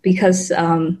 Because,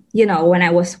 when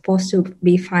I was supposed to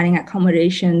be finding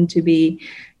accommodation, to be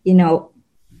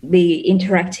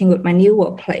interacting with my new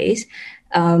workplace,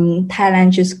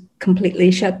 Thailand just completely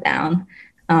shut down.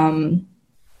 And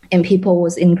people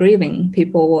was in grieving.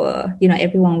 People were,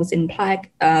 everyone was in plague.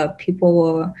 People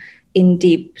were in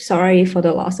deep sorry for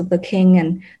the loss of the king.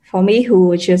 And for me, who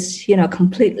was just,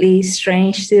 completely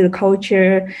strange to the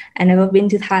culture, I never been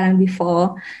to Thailand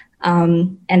before.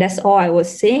 And that's all I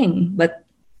was seeing. But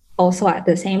also at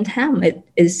the same time,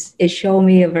 it showed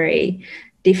me a very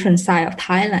different side of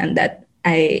Thailand that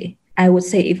I would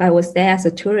say if I was there as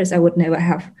a tourist, I would never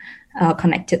have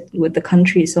connected with the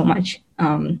country so much,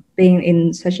 being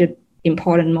in such an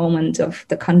important moment of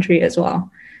the country as well.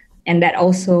 And that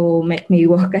also made me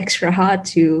work extra hard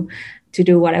to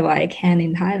do whatever I can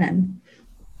in Thailand.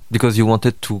 Because you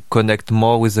wanted to connect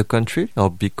more with the country, or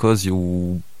because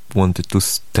you wanted to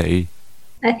stay?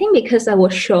 I think because I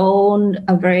was shown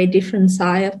a very different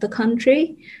side of the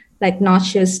country, like not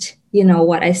just,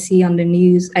 what I see on the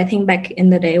news. I think back in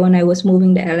the day when I was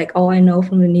moving there, like all I know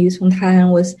from the news from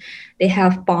Thailand was they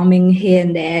have bombing here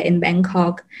and there in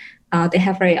Bangkok. They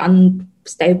have very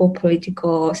unstable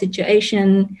political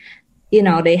situation.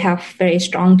 They have very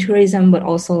strong tourism, but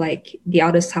also like the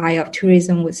other side of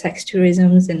tourism with sex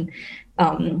tourism and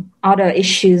other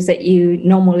issues that you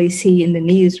normally see in the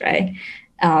news, right?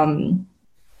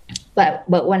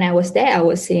 But when I was there, I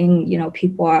was seeing,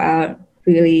 people are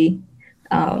really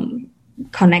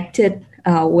connected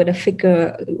with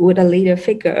a leader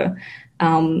figure.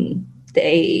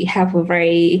 They have a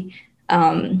very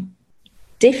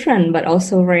different, but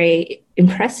also very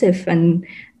impressive and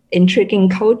intriguing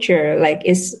culture. Like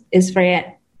it's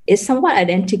somewhat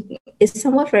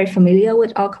very familiar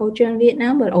with our culture in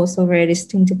Vietnam, but also very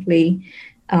distinctively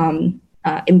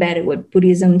embedded with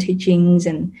Buddhism teachings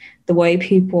and the way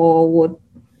people would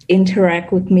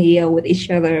interact with me or with each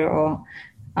other. Or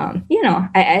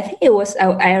I think it was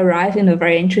I arrived in a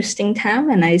very interesting time,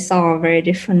 and I saw a very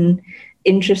different,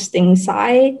 interesting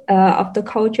side of the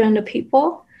culture and the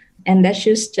people, and that's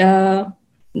just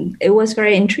it was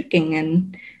very intriguing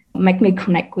and make me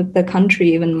connect with the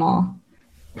country even more.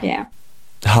 Yeah.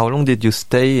 How long did you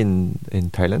stay in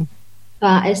Thailand?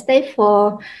 I stayed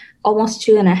for almost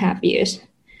 2.5 years.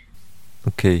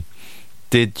 Okay.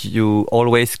 Did you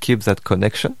always keep that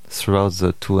connection throughout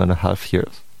the 2.5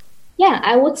 years? Yeah,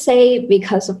 I would say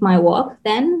because of my work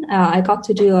then, I got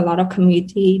to do a lot of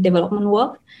community development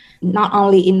work, not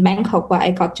only in Bangkok, but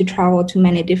I got to travel to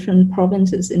many different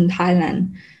provinces in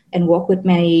Thailand. and work with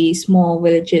many small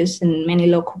villages and many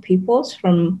local peoples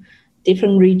from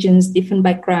different regions, different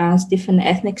backgrounds, different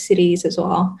ethnicities as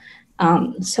well.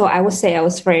 So I would say I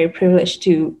was very privileged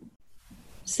to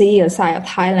see a side of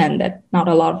Thailand that not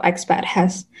a lot of expat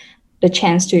has the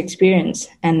chance to experience.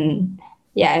 And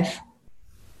yeah,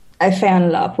 I fell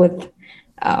in love with,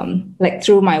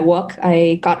 through my work,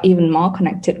 I got even more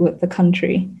connected with the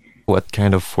country. What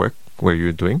kind of work were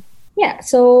you doing? Yeah,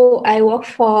 so I work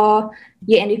for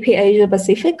UNDP Asia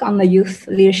Pacific on the Youth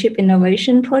Leadership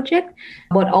Innovation Project,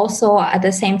 but also at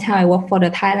the same time, I work for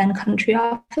the Thailand Country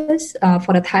Office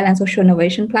for the Thailand Social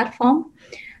Innovation Platform.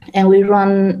 And we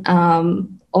run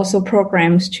also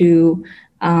programs to,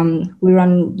 we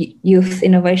run youth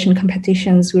innovation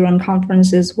competitions, we run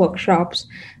conferences, workshops,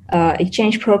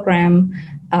 exchange program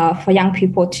for young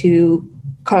people to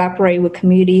collaborate with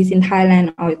communities in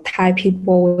Thailand or Thai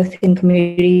people within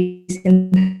communities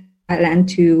in Thailand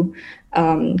to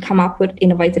come up with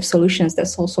innovative solutions that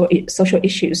solve social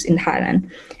issues in Thailand.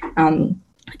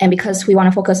 And because we want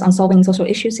to focus on solving social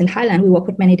issues in Thailand, we work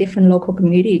with many different local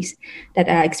communities that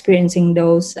are experiencing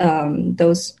those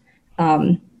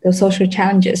social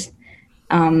challenges.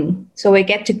 So we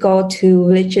get to go to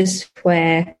villages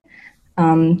where,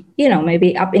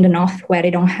 maybe up in the north where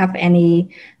they don't have any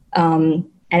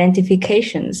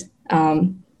identifications.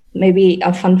 Maybe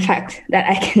a fun fact that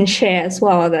I can share as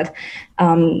well, that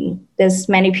there's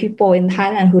many people in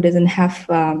Thailand who doesn't have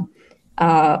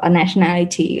a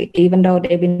nationality, even though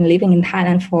they've been living in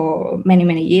Thailand for many,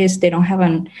 many years. They're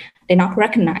not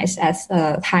recognized as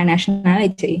a Thai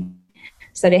nationality.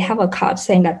 So they have a card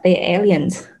saying that they're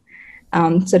aliens.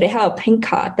 So they have a pink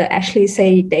card that actually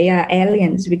say they are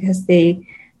aliens because they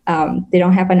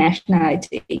don't have a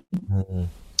nationality. Mm-hmm.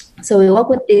 So we work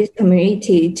with this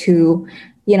community to,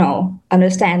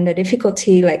 understand the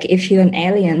difficulty. Like if you're an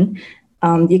alien,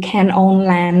 you can't own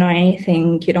land or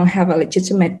anything. You don't have a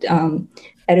legitimate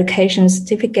education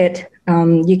certificate.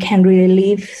 You can't really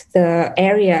leave the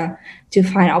area to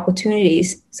find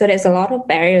opportunities. So there's a lot of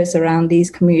barriers around these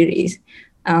communities.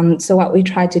 So what we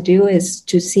try to do is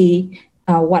to see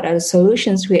what are the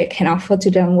solutions we can offer to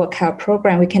them, what kind of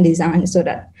program we can design so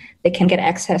that they can get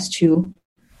access to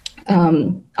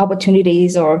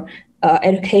opportunities or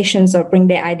educations, or bring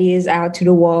their ideas out to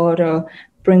the world, or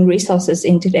bring resources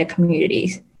into their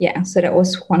communities. Yeah, so that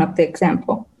was one of the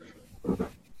examples.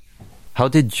 How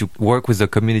did you work with the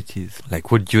communities? Like,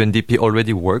 would UNDP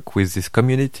already work with these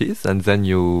communities and then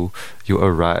you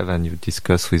arrive and you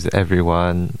discuss with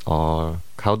everyone? Or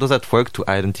how does that work to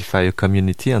identify a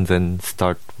community and then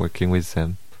start working with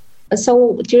them?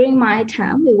 So during my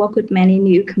time, we work with many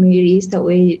new communities that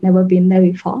we never been there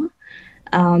before.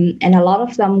 And a lot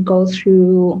of them go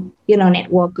through,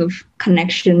 network of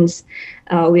connections.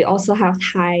 We also have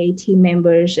Thai team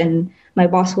members, and my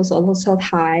boss was also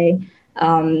Thai.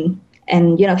 And,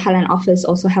 Thailand office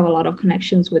also have a lot of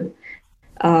connections with,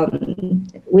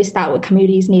 we start with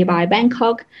communities nearby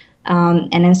Bangkok.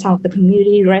 And then some of the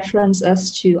community reference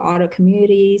us to other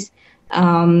communities.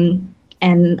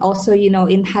 And also,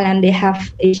 in Thailand,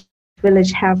 each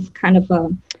village have kind of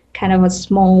a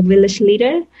small village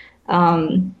leader.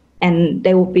 And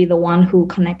they will be the one who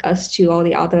connect us to all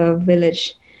the other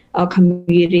village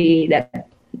community that,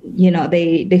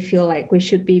 they feel like we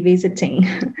should be visiting.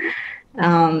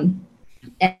 And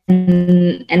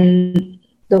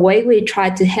the way we try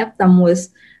to help them was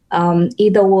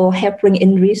either we'll help bring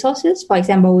in resources. For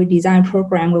example, we design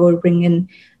program where we bring in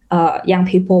young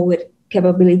people with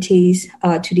capabilities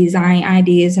to design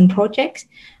ideas and projects,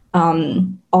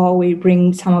 or we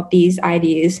bring some of these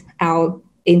ideas out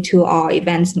into our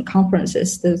events and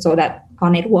conferences so that our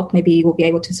network maybe will be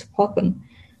able to support them.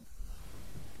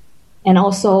 And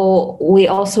also, we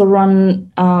also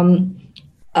run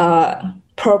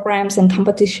programs and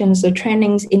competitions or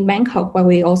trainings in Bangkok, where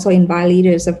we also invite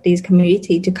leaders of this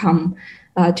community to come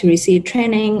to receive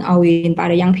training, or we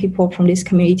invite young people from this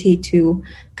community to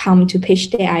come to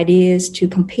pitch their ideas, to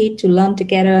compete, to learn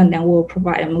together, and then we'll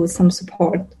provide them with some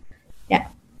support. Yeah.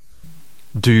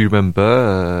 Do you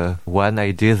remember one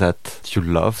idea that you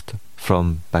loved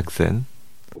from back then?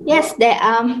 Yes, there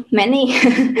are many.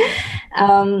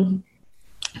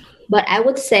 But I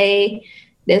would say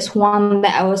there's one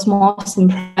that I was most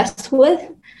impressed with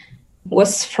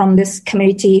was from this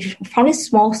community, from this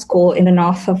small school in the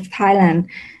north of Thailand.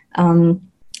 I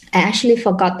actually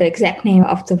forgot the exact name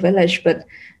of the village, but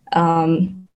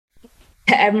I'm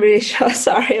really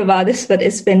sorry about this, but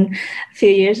it's been a few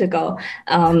years ago.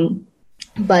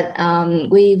 But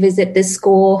we visit this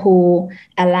school who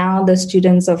allow the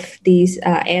students of these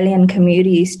alien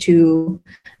communities to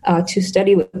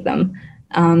study with them.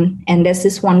 And there's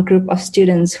this one group of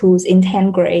students who's in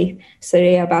 10th grade, so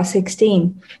they're about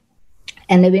 16.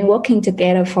 And they've been working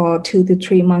together for 2 to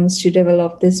 3 months to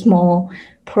develop this small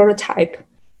prototype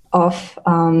of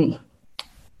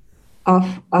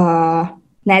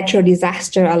natural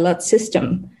disaster alert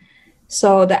system.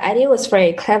 So the idea was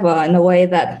very clever in a way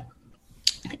that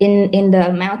in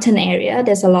the mountain area,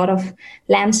 there's a lot of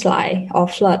landslide or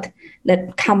flood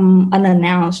that come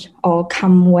unannounced or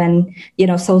come when,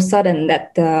 so sudden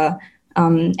that the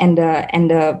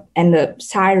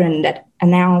siren that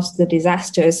announced the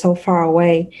disaster is so far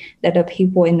away that the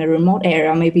people in the remote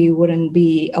area maybe wouldn't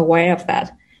be aware of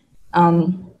that.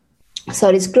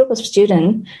 So this group of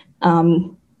students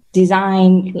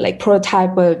designed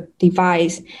prototype a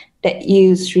device that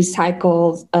use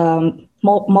recycled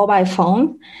mobile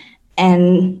phone,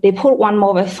 and they put one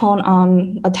mobile phone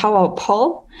on a tower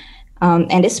pole,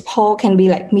 and this pole can be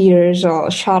like meters or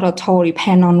short or tall,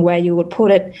 depending on where you would put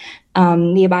it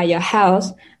nearby your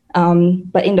house.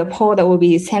 But in the pole, there will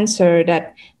be a sensor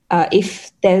that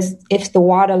if the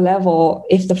water level,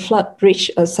 if the flood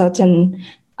reach a certain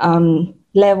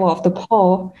level of the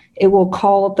pole, it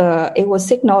will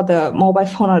signal the mobile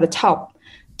phone at the top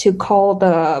to call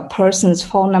the person's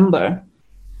phone number.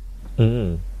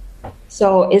 Mm.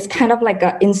 So it's kind of like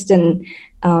an instant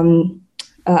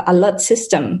alert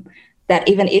system that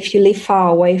even if you live far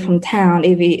away from town,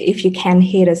 if you can't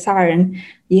hear the siren,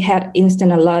 you have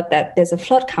instant alert that there's a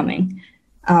flood coming,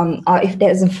 or if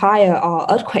there's a fire or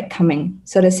earthquake coming.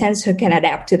 So the sensor can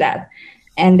adapt to that.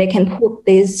 And they can put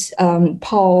this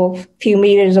pole a few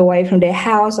meters away from their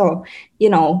house or,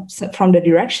 from the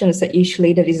directions that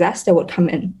usually the disaster would come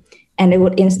in. And they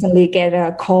would instantly get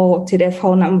a call to their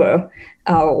phone number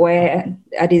where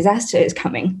a disaster is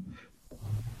coming.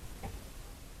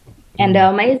 And the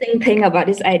amazing thing about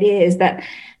this idea is that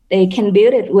they can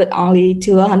build it with only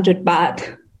 200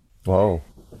 baht. Wow.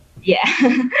 Yeah.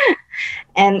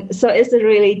 And so it's a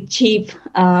really cheap,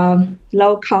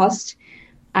 low-cost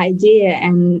idea,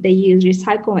 and they use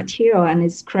recycled material, and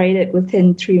it's created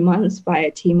within 3 months by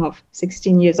a team of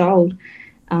 16 years old.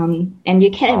 And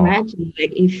you can imagine,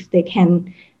 if they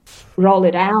can roll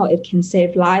it out, it can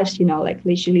save lives,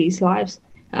 literally lives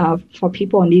for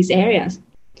people in these areas.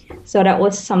 So that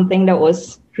was something that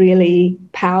was really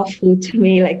powerful to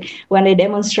me. When they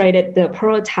demonstrated the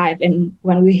prototype and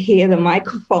when we hear the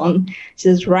microphone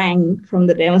just rang from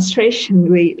the demonstration,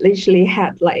 we literally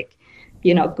had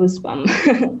goosebumps.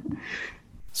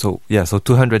 So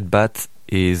 200 baht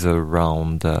is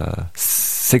around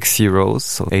 6 euros,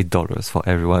 so $8 for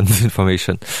everyone's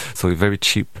information. So very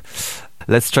cheap.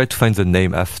 Let's try to find the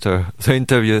name after the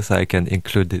interview so I can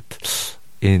include it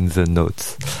in the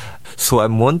notes. So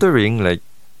I'm wondering,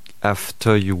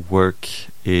 after you work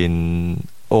in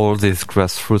all these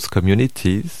grassroots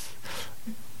communities,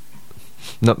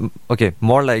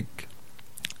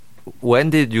 when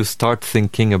did you start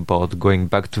thinking about going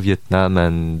back to Vietnam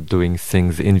and doing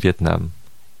things in Vietnam?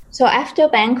 So after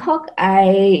Bangkok,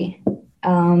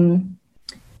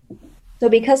 so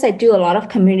because I do a lot of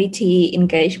community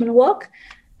engagement work,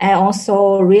 I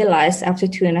also realized after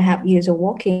 2.5 years of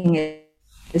working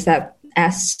is that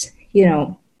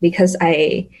because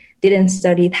I didn't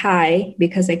study Thai,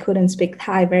 because I couldn't speak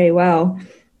Thai very well,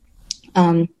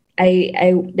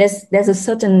 there's a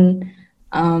certain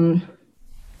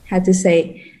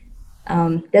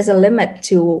there's a limit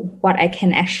to what I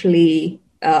can actually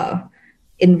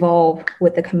involve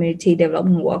with the community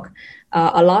development work.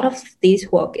 A lot of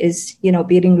this work is,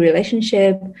 building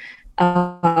relationship,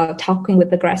 talking with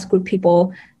the grassroots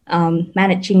people,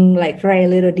 managing very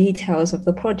little details of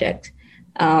the project,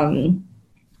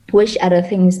 which are the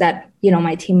things that,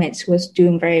 my teammates was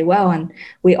doing very well. And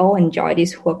we all enjoy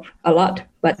this work a lot.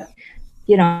 But,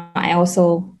 I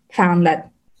also found that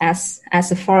as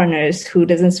a foreigner who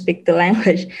doesn't speak the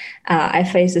language, I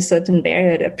face a certain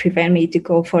barrier that prevent me to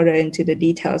go further into the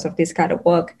details of this kind of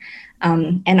work.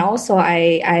 And also,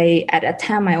 I at that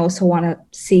time, I also want to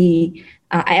see.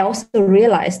 I also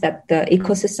realized that the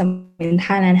ecosystem in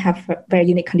Thailand have very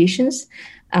unique conditions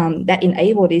that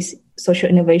enable this social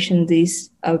innovation,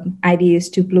 these ideas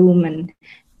to bloom, and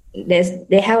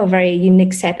they have a very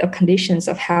unique set of conditions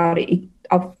of how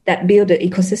that build the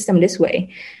ecosystem this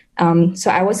way. So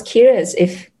I was curious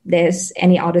if there's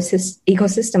any other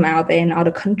ecosystem out there in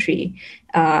other country,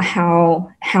 how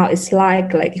it's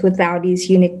like without these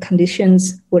unique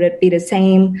conditions, would it be the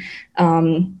same?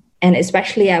 And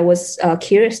especially I was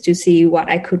curious to see what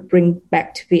I could bring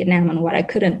back to Vietnam and what I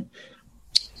couldn't.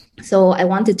 So I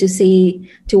wanted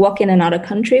to work in another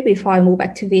country before I moved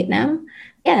back to Vietnam.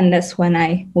 Yeah, and that's when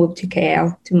I moved to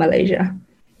KL, to Malaysia.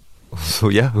 So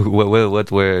yeah,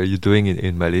 what were you doing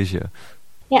in Malaysia?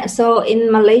 Yeah, so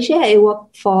in Malaysia, I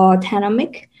work for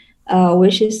Tanamic,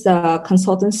 which is a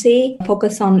consultancy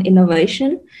focused on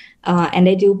innovation, and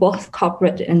they do both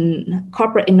corporate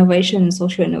innovation and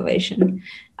social innovation.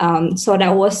 So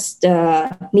that was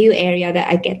the new area that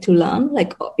I get to learn.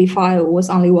 Like before, I was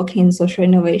only working in social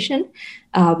innovation,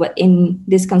 but in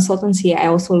this consultancy, I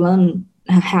also learned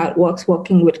how it works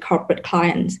working with corporate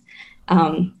clients.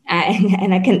 And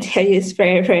I can tell you, it's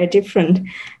very, very different.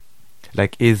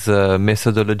 Like, is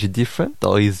methodology different,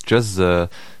 or is just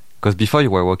because before you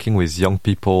were working with young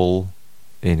people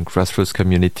in grassroots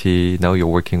community, now you're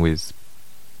working with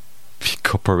big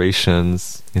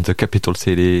corporations in the capital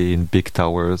city, in big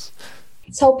towers?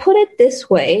 So put it this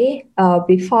way,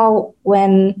 before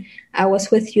when I was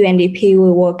with UNDP,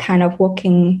 we were kind of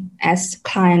working as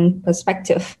client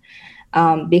perspective,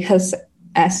 because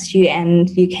as UN,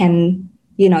 you can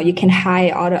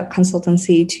hire other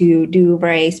consultancy to do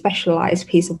very specialized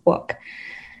piece of work.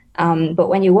 But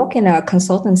when you work in a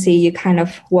consultancy, you kind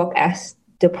of work as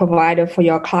the provider for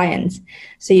your clients.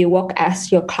 So you work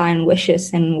as your client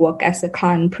wishes and work as a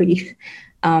client brief,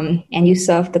 and you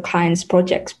serve the client's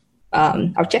projects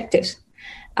objectives.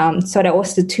 So that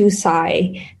was the two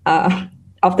sides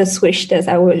of the switch, that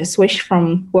I would switch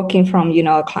from working from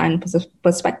a client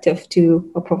perspective to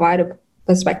a provider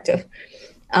perspective.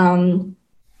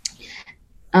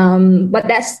 But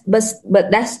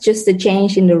that's just a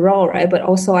change in the role, right? But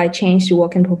also I changed to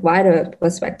work in provider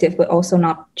perspective, but also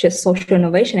not just social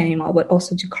innovation anymore, but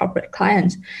also to corporate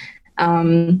clients.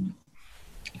 And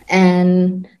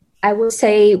I would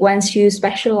say once you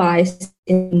specialize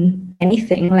in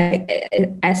anything, like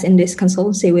as in this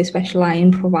consultancy, we specialize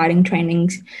in providing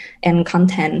trainings and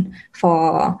content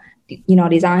for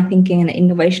design thinking and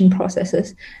innovation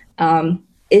processes.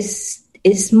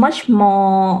 Is much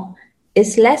more.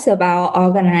 It's less about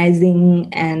organizing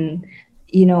and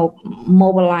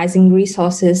mobilizing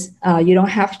resources. You don't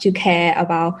have to care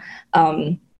about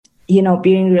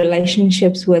building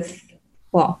relationships with.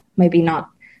 Well, maybe not.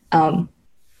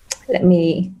 Let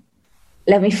me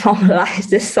formalize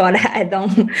this so that I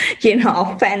don't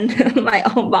offend my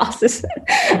own bosses.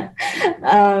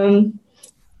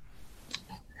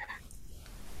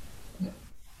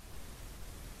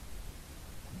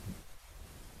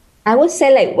 I would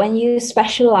say, like, when you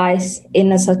specialize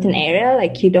in a certain area,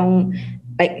 like, you don't,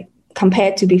 like,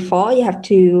 compared to before, you have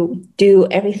to do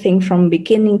everything from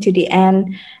beginning to the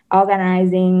end,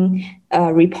 organizing,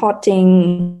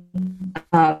 reporting,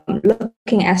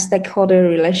 looking at stakeholder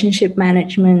relationship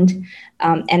management,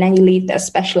 and then you leave that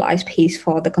specialized piece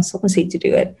for the consultancy to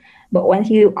do it. But when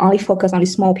you only focus on a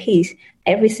small piece,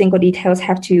 every single details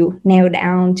have to nail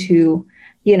down to,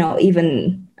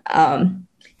 even...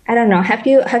 I don't know. Have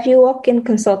you worked in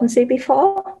consultancy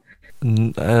before?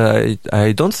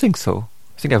 I don't think so.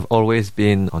 I think I've always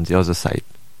been on the other side.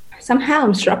 Somehow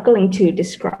I'm struggling to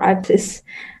describe this.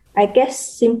 I guess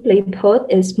simply put,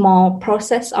 it's more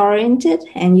process oriented,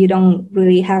 and you don't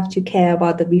really have to care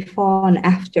about the before and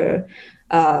after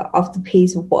of the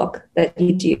piece of work that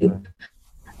you do.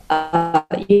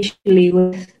 Usually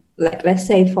with, like, let's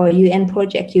say for a UN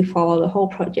project, you follow the whole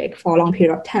project for a long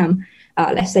period of time.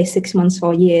 Let's say 6 months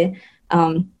or a year,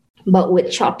 but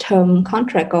with short-term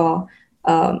contract or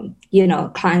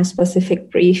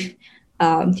client-specific brief,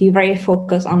 you very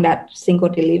focus on that single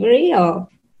delivery or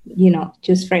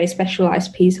just very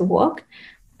specialized piece of work,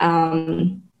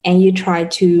 and you try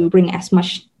to bring as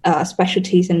much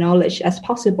specialties and knowledge as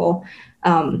possible.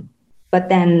 But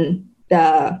then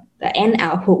the end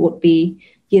output would be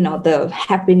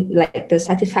the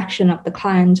satisfaction of the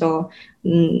client, or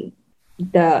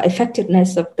the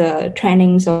effectiveness of the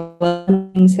trainings or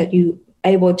learnings that you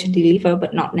able to deliver,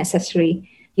 but not necessarily,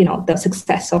 the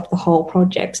success of the whole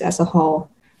project as a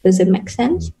whole. Does it make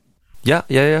sense? Yeah.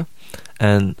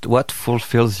 And what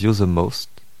fulfills you the most?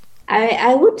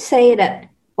 I would say that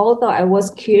although I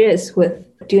was curious with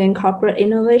doing corporate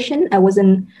innovation, I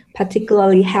wasn't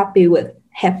particularly happy with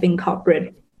helping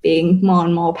corporate being more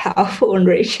and more powerful and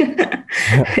rich,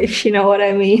 if you know what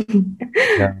I mean.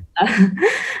 Yeah.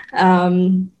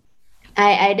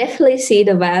 I definitely see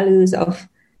the values of,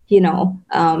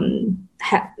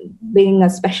 being a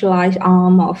specialized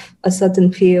arm of a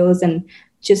certain field and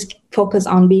just focus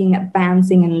on being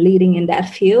advancing and leading in that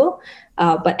field.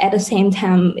 But at the same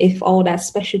time, if all that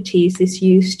specialties is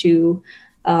used to,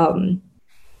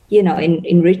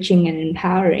 enriching and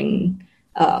empowering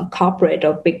corporate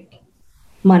or big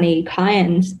money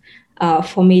clients,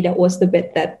 for me, that was the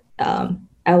bit that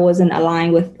I wasn't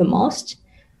aligned with the most.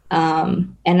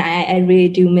 And I really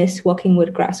do miss working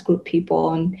with grassroots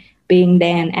people and being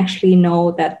there and actually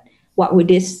know that what we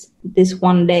did this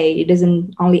one day. It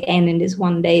doesn't only end in this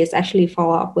one day. It's actually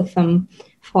follow up with them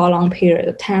for a long period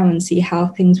of time and see how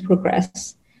things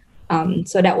progress.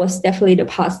 So that was definitely the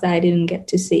parts that I didn't get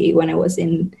to see when I was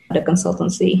in the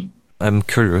consultancy. I'm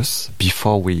curious,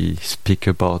 before we speak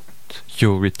about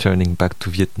you returning back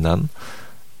to Vietnam,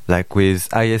 like with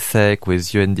ISEC, with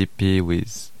UNDP,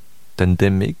 with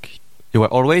Pandemic, you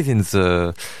were always in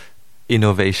the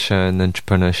innovation,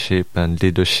 entrepreneurship, and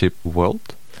leadership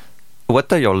world.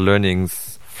 What are your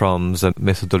learnings from the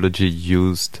methodology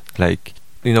used? Like,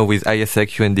 with ISEC,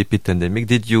 UNDP, Pandemic,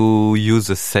 did you use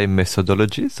the same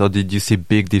methodologies, or did you see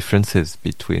big differences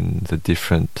between the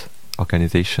different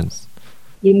organizations?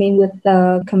 You mean with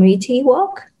the community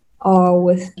work, or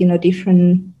with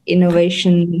different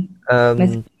innovation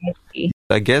methodology?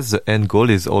 I guess the end goal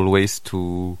is always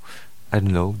to,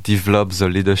 develop the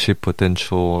leadership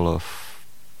potential of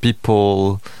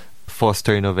people,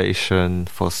 foster innovation,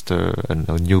 foster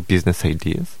new business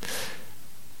ideas.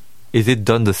 Is it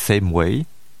done the same way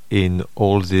in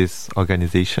all these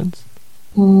organizations?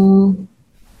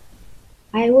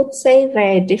 I would say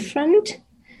very different.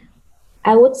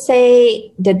 I would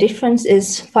say the difference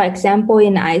is, for example,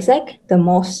 in ISEC, the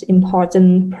most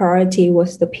important priority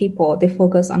was the people. They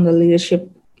focus on the leadership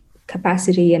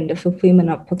capacity and the fulfillment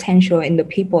of potential in the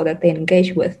people that they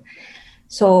engage with.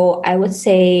 So I would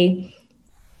say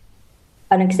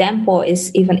an example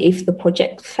is, even if the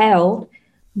project failed,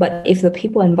 but if the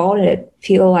people involved in it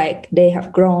feel like they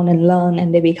have grown and learned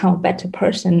and they become a better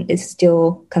person, it's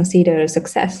still considered a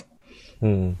success.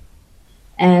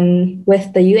 And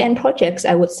with the UN projects,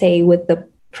 I would say with the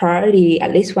priority,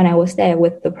 at least when I was there,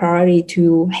 with the priority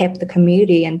to help the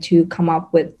community and to come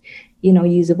up with,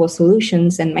 usable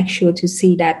solutions and make sure to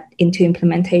see that into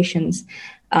implementations.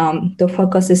 The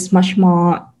focus is much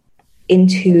more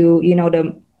into,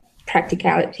 the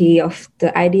practicality of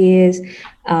the ideas,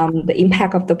 the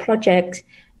impact of the project,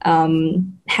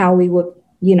 how we would,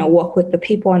 work with the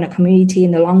people in the community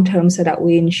in the long term so that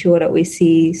we ensure that we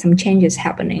see some changes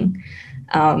happening.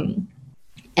 And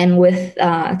with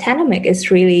Pandemic,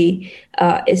 it's really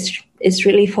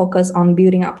focused on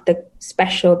building up the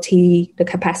specialty, the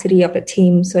capacity of the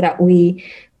team, so that we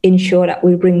ensure that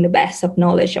we bring the best of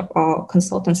knowledge of our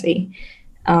consultancy.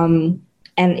 And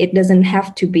it doesn't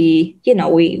have to be,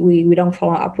 we don't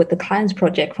follow up with the client's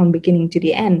project from beginning to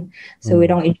the end. So we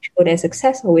don't ensure their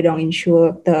success, or we don't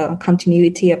ensure the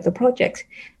continuity of the project,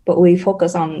 but we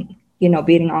focus on,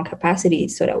 building our capacity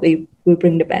so that we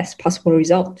bring the best possible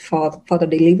result for the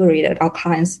delivery that our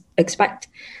clients expect.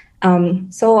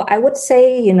 So I would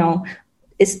say,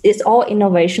 it's all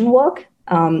innovation work,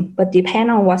 but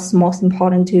depend on what's most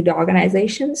important to the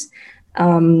organizations.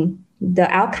 The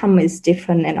outcome is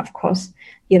different, and of course,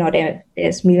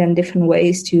 there's million different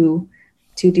ways to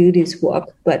do this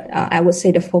work. But I would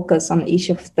say the focus on each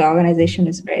of the organization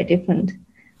is very different.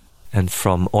 And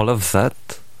from all of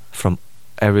that, from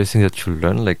everything that you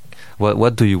learn, like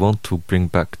what do you want to bring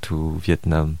back to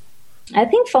Vietnam? I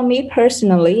think for me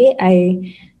personally,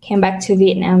 I came back to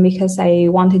Vietnam because I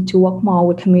wanted to work more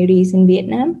with communities in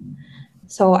Vietnam.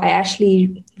 So I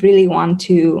actually really want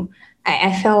to.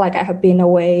 I felt like I have been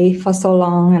away for so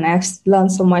long and I've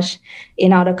learned so much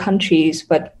in other countries,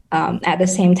 but at the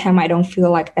same time, I don't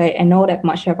feel like I know that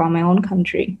much about my own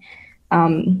country.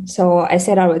 So I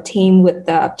set out a team with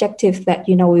the objective that,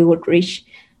 we would reach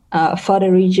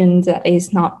further regions that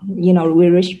is not, we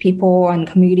reach people and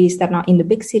communities that are not in the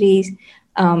big cities,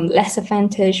 less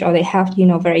advantaged, or they have,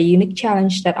 very unique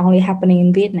challenge that only happening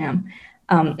in Vietnam.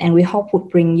 And we hope would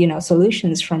bring,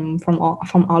 solutions from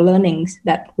our learnings,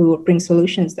 that we would bring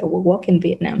solutions that will work in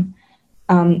Vietnam.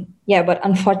 But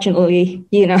unfortunately,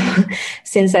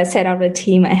 since I set up a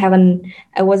team,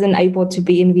 I wasn't able to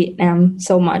be in Vietnam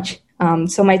so much.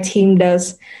 So my team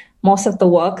does most of the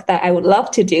work that I would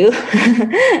love to do,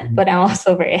 but I'm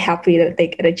also very happy that they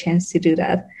get a chance to do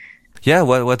that. Yeah,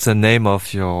 what's the name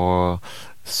of your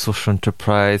social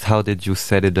enterprise? How did you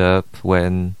set it up?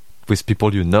 With people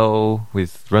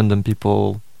with random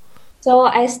people? So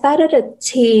I started a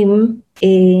team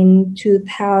in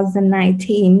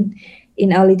 2019,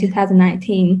 in early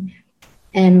 2019,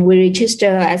 and we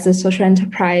registered as a social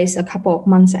enterprise a couple of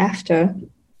months after.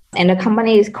 And the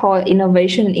company is called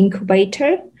Innovation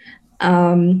Incubator.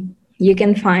 You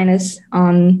can find us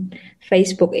on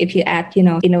Facebook if you add,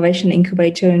 Innovation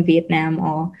Incubator in Vietnam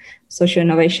or Social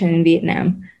Innovation in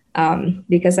Vietnam.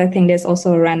 Because I think there's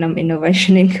also a random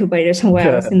innovation incubator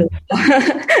somewhere else in the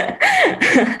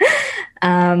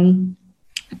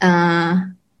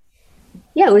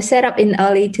world. We set up in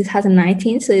early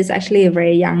 2019, so it's actually a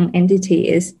very young entity.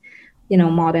 It's,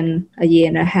 more than a year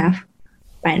and a half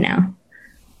by now.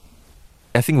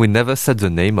 I think we never said the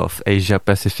name of Asia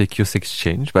Pacific Youth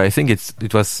Exchange, but I think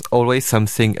it was always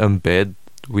something embedded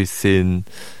within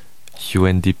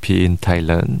UNDP in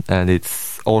Thailand, and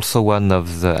it's also one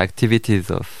of the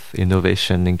activities of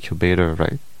Innovation Incubator,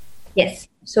 right? Yes.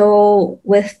 So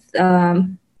with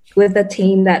the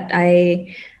team that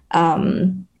I how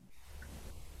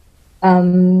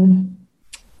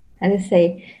to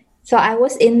say, so I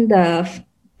was in the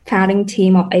founding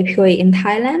team of APOA in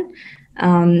Thailand.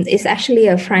 It's actually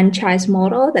a franchise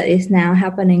model that is now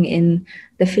happening in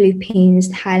the Philippines,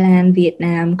 Thailand,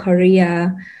 Vietnam,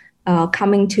 Korea,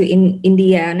 coming to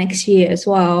India next year as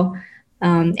well.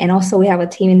 And also we have a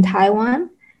team in Taiwan.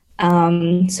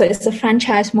 So it's a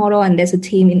franchise model, and there's a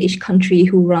team in each country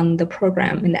who run the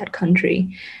program in that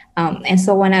country. And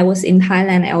so when I was in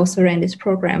Thailand, I also ran this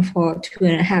program for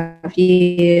 2.5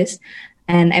 years.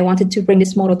 And I wanted to bring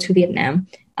this model to Vietnam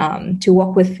to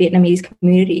work with Vietnamese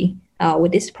community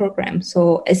with this program.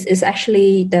 So it's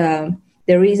actually the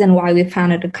reason why we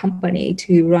founded the company,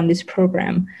 to run this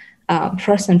program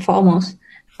first and foremost.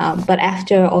 But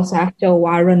after a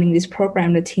while running this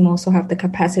program, the team also have the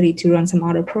capacity to run some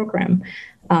other program.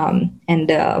 And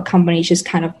the company just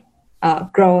kind of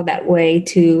grow that way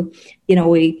to,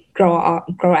 we grow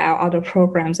out other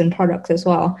programs and products as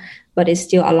well. But it's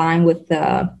still aligned with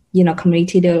the,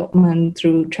 community development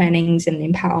through trainings and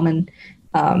empowerment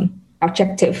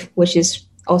objective, which is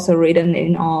also written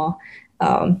in our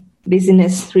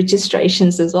business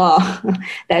registrations as well.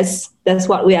 That's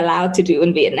what we're allowed to do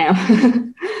in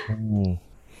Vietnam.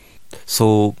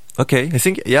 So, okay,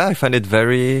 I find it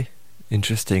very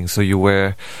interesting. So you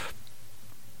were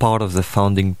part of the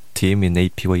founding team in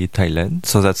APYE Thailand.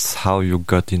 So that's how you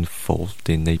got involved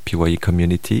in APYE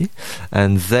community.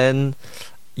 And then,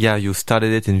 you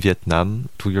started it in Vietnam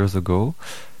 2 years ago.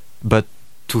 But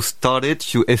to start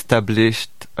it, you established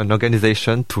an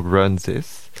organization to run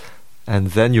this.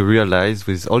 And then you realized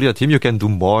with all your team, you can do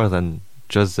more than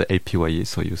just the APYE.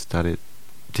 So you started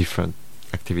different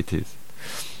activities.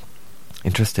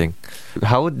 Interesting.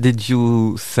 How did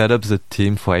you set up the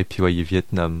team for APYE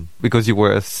Vietnam? Because you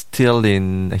were still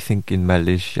in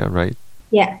Malaysia, right?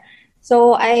 Yeah.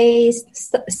 So I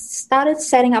started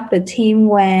setting up the team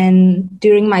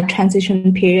during my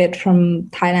transition period from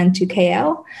Thailand to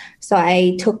KL. So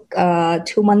I took a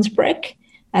 2 months break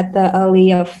at the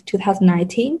early of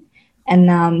 2019.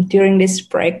 And during this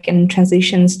break and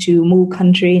transitions to move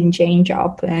country and change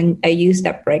job, and I used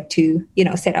that break to,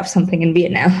 set up something in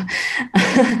Vietnam.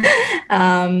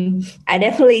 I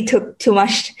definitely took too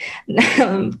much,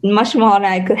 much more than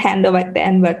I could handle back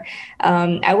then. But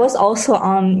I was also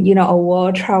on, a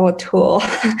world travel tour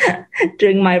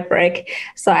during my break.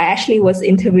 So I actually was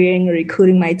interviewing and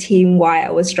recruiting my team while I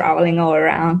was traveling all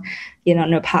around,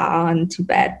 Nepal and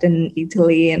Tibet and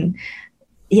Italy and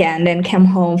then came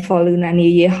home for Lunar New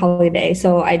Year holiday.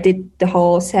 So I did the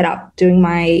whole setup during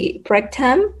my break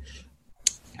time.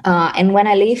 And when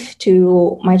I left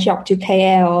to my job to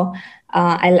KL,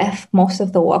 I left most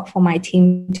of the work for my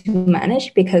team to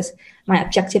manage, because my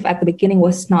objective at the beginning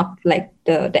was not like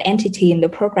the entity in the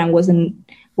program wasn't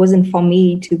for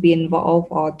me to be involved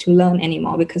or to learn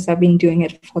anymore, because I've been doing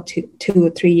it for 2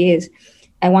 or 3 years.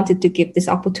 I wanted to give this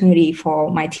opportunity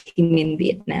for my team in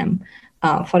Vietnam.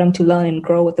 For them to learn and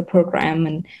grow with the program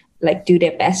and do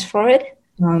their best for it.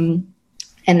 And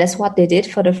that's what they did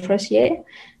for the first year.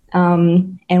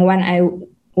 And when I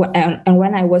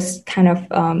was kind of,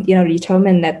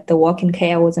 determined that the work in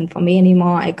KL wasn't for me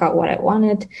anymore, I got what I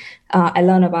wanted. I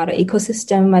learned about the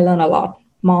ecosystem. I learned a lot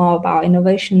more about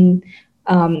innovation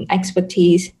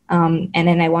expertise. And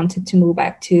then I wanted to move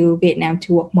back to Vietnam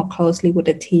to work more closely with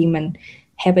the team and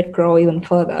have it grow even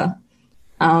further.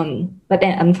 But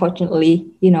then unfortunately,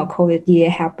 COVID year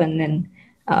happened, and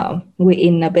we're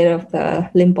in a bit of the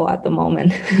limbo at the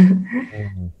moment.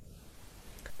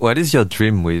 What is your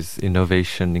dream with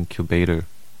Innovation Incubator?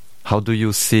 How do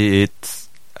you see it,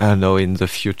 in the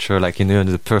future,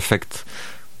 in the perfect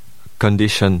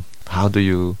condition? How do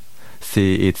you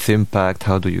see its impact?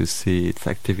 How do you see its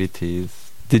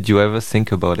activities? Did you ever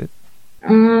think about it?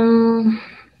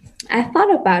 I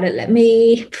thought about it. Let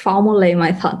me formulate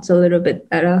my thoughts a little bit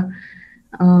better.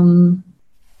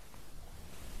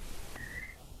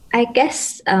 I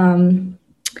guess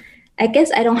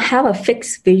I don't have a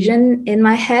fixed vision in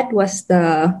my head what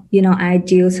the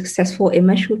ideal successful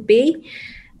image would be,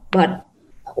 but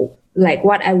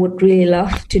what I would really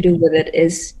love to do with it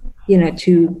is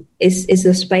is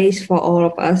a space for all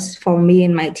of us, for me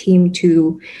and my team,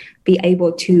 to be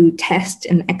able to test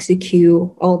and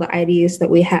execute all the ideas that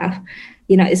we have.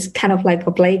 It's kind of like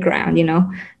a playground,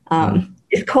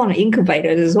 it's called an incubator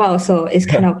as well. So it's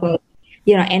kind of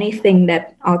anything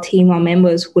that our team or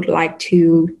members would like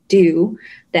to do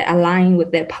that align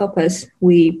with their purpose,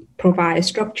 we provide a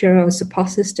structure, a support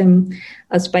system,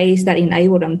 a space that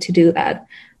enable them to do that.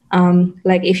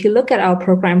 Like if you look at our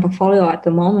program portfolio at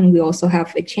the moment, we also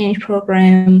have exchange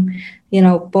program,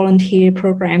 volunteer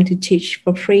program to teach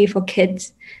for free for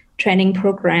kids, training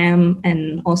program,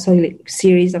 and also like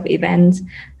series of events.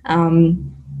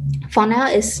 For now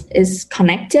is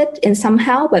connected in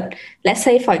somehow, but let's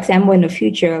say, for example, in the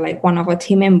future, like one of our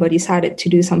team members decided to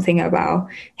do something about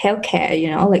healthcare,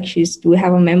 like we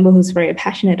have a member who's very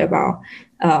passionate about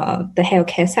the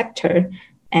healthcare sector,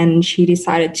 and she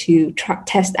decided to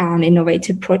test out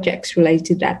innovative projects related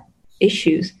to that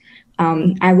issues.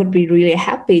 I would be really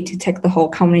happy to take the whole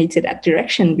company to that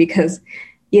direction because,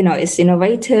 it's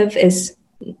innovative, it's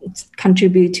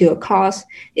contribute to a cause,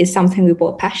 is something we're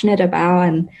both passionate about,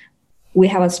 and we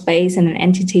have a space and an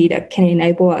entity that can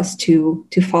enable us to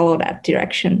follow that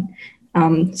direction.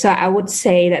 So I would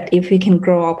say that if we can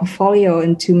grow our portfolio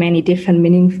into many different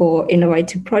meaningful,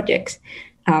 innovative projects,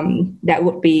 that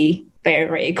would be very,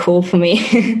 very cool for me.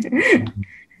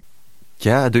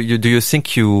 Yeah. Do you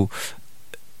think you're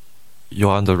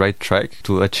on the right track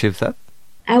to achieve that?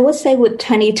 I would say with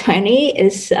 2020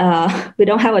 is we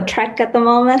don't have a track at the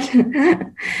moment.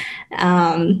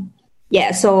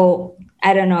 So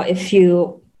I don't know if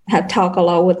you have talked a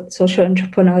lot with social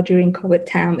entrepreneur during COVID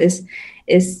time, is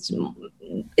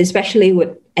especially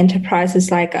with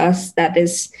enterprises like us that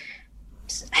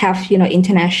have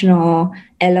international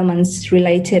elements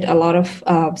related, a lot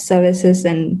of services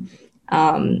and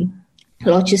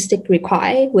logistic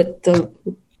required with the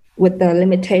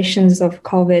limitations of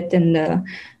COVID and the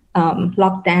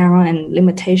lockdown and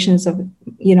limitations of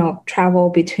travel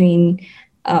between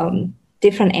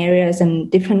different areas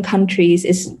and different countries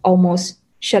is almost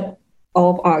shut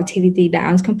all of our activity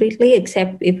down completely,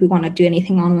 except if we want to do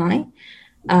anything online.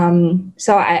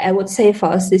 So I would say for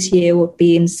us this year would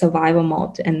be in survival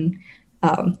mode, and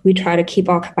we try to keep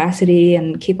our capacity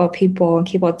and keep our people and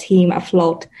keep our team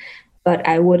afloat. But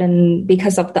I wouldn't,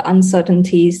 because of the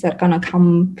uncertainties that are going to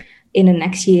come in the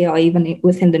next year or even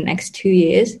within the next 2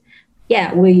 years,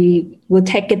 we will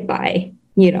take it by,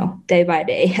 day by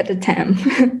day at a time.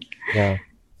 Yeah.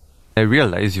 I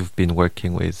realize you've been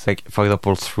working with, like, for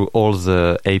example, through all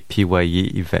the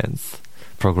APYE events,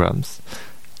 programs,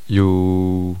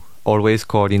 you always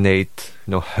coordinate,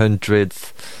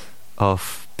 hundreds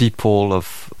of people,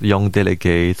 of young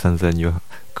delegates, and then you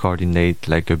coordinate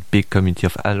like a big community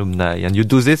of alumni, and you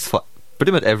do this for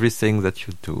pretty much everything that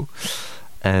you do,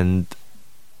 and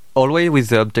always with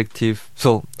the objective.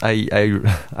 So I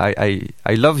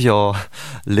love your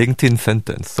LinkedIn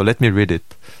sentence, so let me read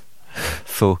it.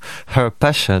 So her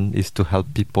passion is to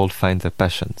help people find their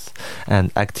passions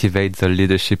and activate the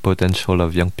leadership potential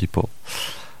of young people.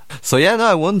 So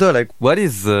I wonder, like, what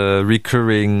is the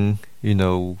recurring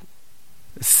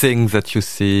things that you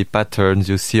see, patterns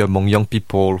you see among young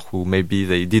people who maybe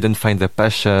they didn't find their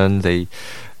passion, they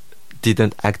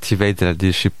didn't activate their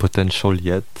leadership potential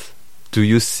yet? Do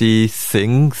you see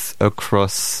things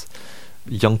across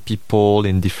young people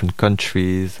in different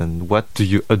countries, and what do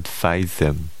you advise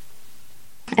them?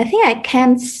 I think I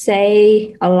can't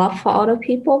say a lot for other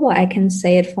people, but I can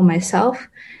say it for myself,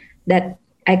 that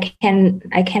I can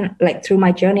like through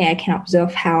my journey, I can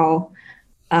observe how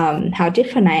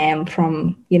different I am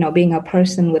from, being a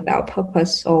person without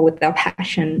purpose or without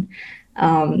passion,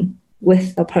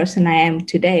 with the person I am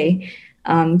today.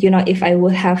 If I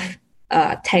would have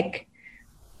take,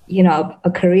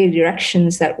 a career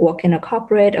directions that work in a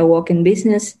corporate or work in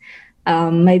business,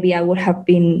 maybe I would have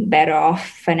been better off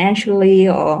financially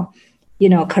or,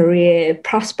 career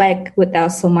prospect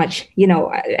without so much,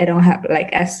 I don't have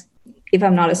if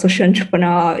I'm not a social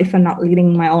entrepreneur, if I'm not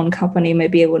leading my own company,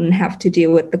 maybe I wouldn't have to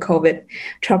deal with the COVID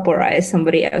trouble, right?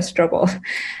 Somebody else struggled.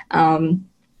 But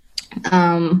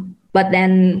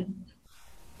then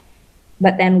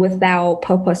without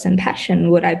purpose and passion,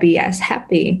 would I be as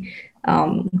happy?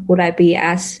 Would I be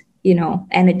as,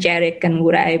 energetic, and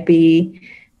would I be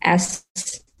as,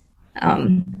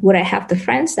 would I have the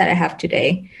friends that I have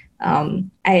today?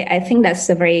 I think that's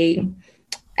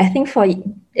I think for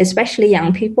especially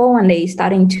young people, when they're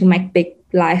starting to make big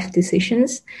life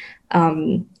decisions,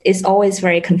 it's always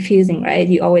very confusing, right?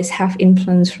 You always have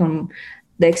influence from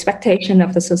the expectation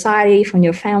of the society, from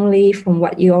your family, from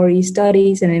what you already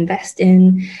studies and invest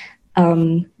in,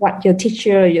 what your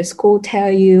teacher or your school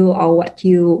tell you, or what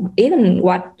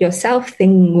yourself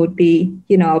think would be,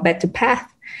 a better path.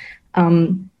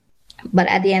 But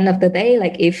at the end of the day,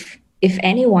 like if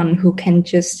anyone who can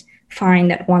just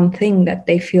find that one thing that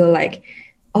they feel like,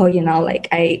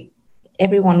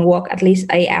 everyone work at least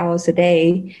 8 hours a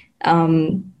day.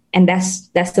 And that's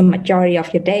the majority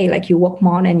of your day. Like you work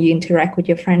more and you interact with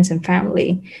your friends and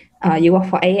family. You work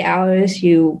for 8 hours,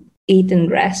 you eat and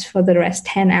rest for the rest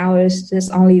 10 hours,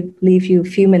 just only leave you a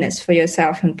few minutes for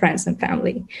yourself and friends and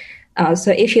family.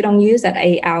 So if you don't use that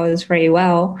 8 hours very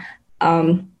well,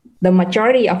 the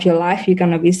majority of your life, you're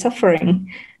going to be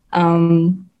suffering.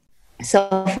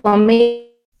 So for me,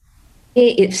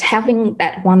 it's having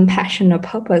that one passion or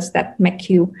purpose that make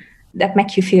you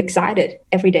feel excited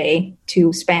every day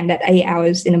to spend that 8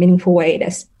 hours in a meaningful way.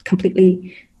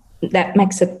 That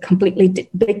makes a completely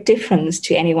big difference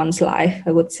to anyone's life,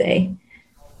 I would say.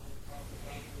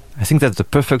 I think that's the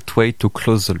perfect way to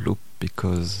close the loop,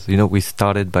 because, we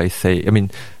started by saying,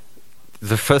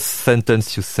 the first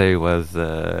sentence you say was,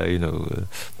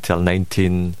 till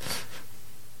 19,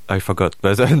 I forgot,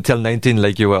 but until 19,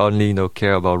 like you were only,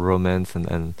 care about romance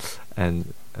and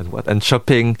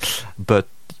shopping, but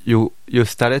you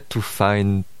started to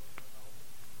find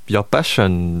your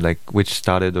passion, like, which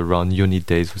started around uni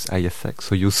days with ISX.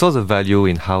 So you saw the value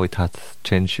in how it has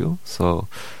changed you. So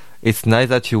it's nice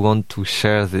that you want to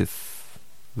share this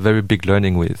very big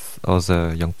learning with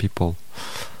other young people.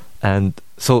 And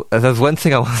so there's one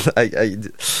thing we're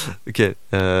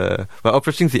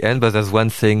approaching the end, but there's one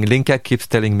thing Linka keeps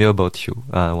telling me about you.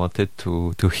 I wanted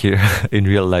to hear in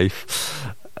real life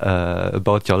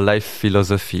about your life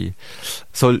philosophy.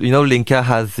 So, Linka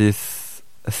has this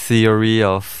theory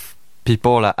of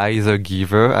people are either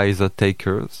giver, either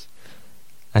takers.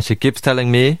 And she keeps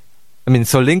telling me,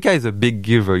 so Linka is a big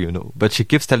giver, but she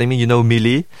keeps telling me,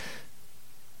 Millie,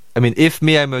 if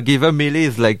me, I'm a giver, Millie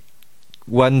is like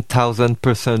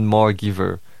 1,000% more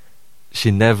giver. She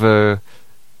never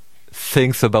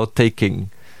thinks about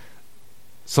taking.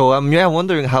 So I'm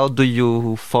wondering, how do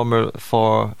you formalize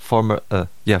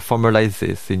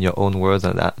this in your own words?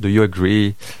 And do you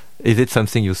agree? Is it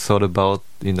something you thought about,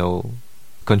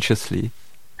 consciously?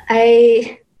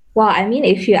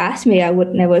 If you ask me, I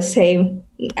would never say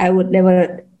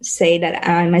that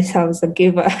I myself is a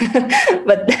giver,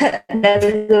 but that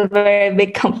is a very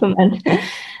big compliment.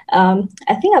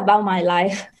 I think about my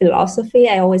life philosophy,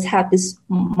 I always have this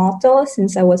motto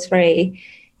since I was very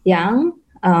young.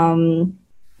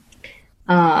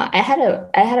 I had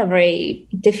a very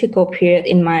difficult period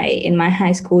in my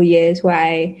high school years where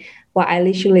I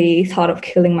literally thought of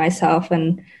killing myself,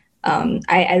 and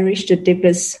I reached the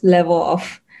deepest level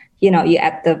of, you're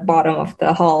at the bottom of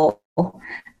the hole.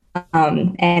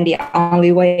 And the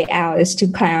only way out is to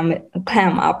climb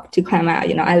out.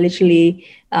 I literally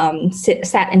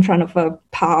sat in front of a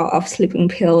pile of sleeping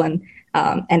pill, and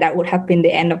that would have been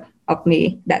the end of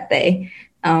me that day.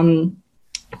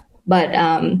 But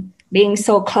being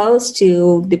so close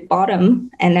to the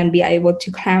bottom and then be able to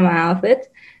climb out of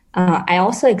it, I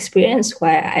also experienced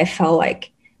where I felt like,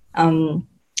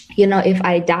 if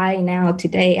I die now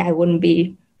today, I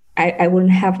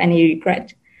wouldn't have any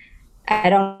regret. I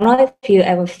don't know if you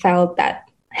ever felt that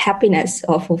happiness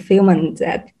or fulfillment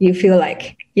that you feel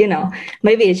like,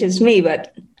 maybe it's just me,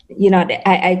 but,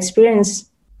 I experienced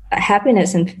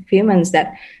happiness and fulfillment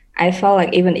that I felt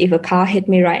like even if a car hit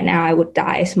me right now, I would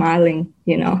die smiling,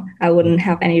 I wouldn't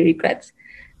have any regrets.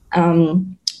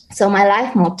 So my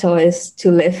life motto is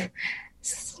to live,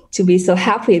 to be so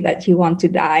happy that you want to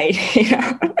die,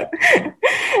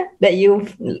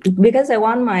 because I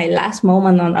want my last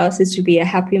moment on earth is to be a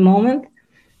happy moment.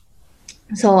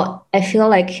 So I feel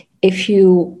like if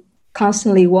you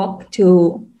constantly walk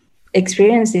to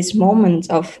experience these moments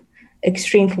of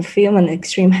extreme fulfillment,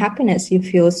 extreme happiness, you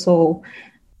feel so,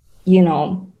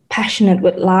 passionate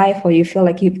with life, or you feel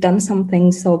like you've done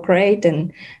something so great,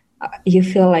 and you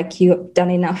feel like you've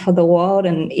done enough for the world.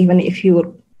 And even if you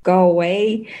would go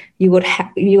away, you would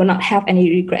not have any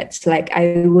regrets. Like,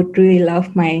 I would really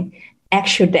love my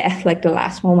actual death, like the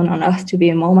last moment on earth, to be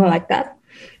a moment like that.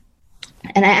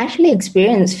 And I actually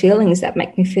experience feelings that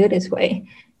make me feel this way.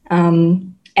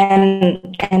 And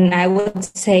I would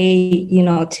say,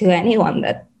 to anyone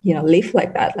that, live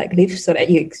like that, like live so that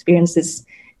you experience this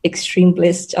extreme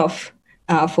bliss of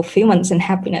fulfillment and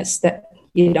happiness, that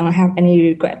you don't have any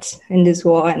regrets in this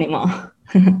world anymore.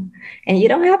 And you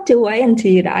don't have to wait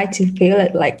until you die to feel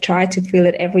it. Like, try to feel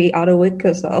it every other week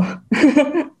or so.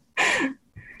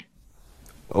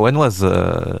 When was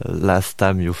the last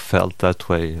time you felt that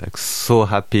way? Like, so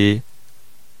happy,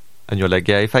 and you're like,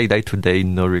 yeah, if I die today,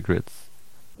 no regrets?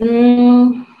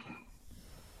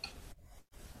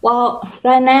 Well,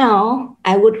 right now,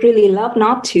 I would really love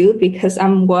not to, because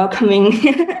I'm welcoming,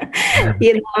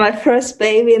 my first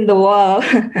baby in the world.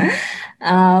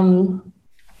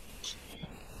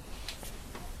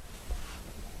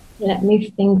 Let me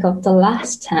think of the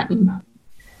last time.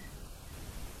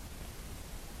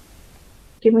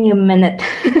 Give me a minute.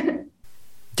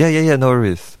 Yeah, no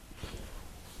worries.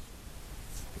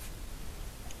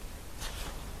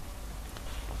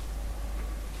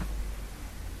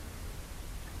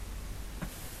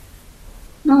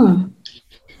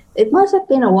 It must have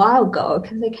been a while ago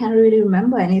because I can't really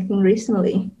remember anything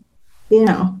recently. You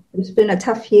know, it's been a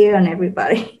tough year on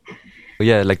everybody.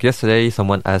 Yeah, like yesterday,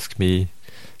 someone asked me,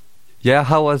 yeah,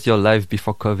 how was your life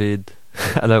before COVID?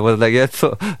 And I was like, yeah,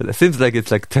 so it seems like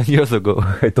it's like 10 years ago.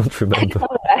 I don't remember.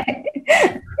 All right.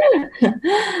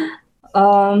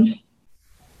 um,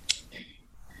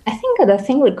 I think the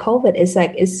thing with COVID is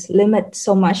like it's limit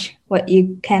so much what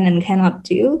you can and cannot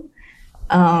do.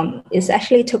 It's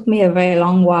actually took me a very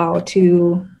long while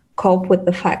to cope with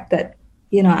the fact that,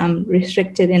 you know, I'm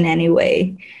restricted in any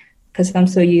way because I'm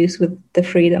so used with the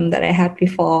freedom that I had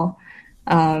before.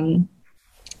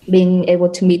 Being able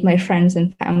to meet my friends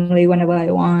and family whenever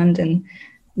I want, and,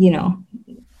 you know,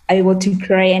 able to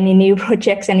create any new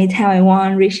projects anytime I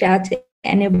want, reach out to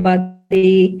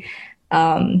anybody.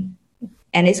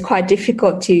 And it's quite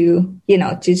difficult to, you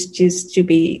know, just to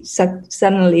be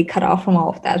suddenly cut off from all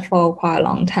of that for quite a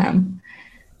long time.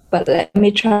 But let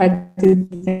me try to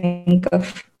think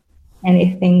of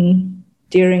anything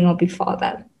during or before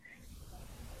that.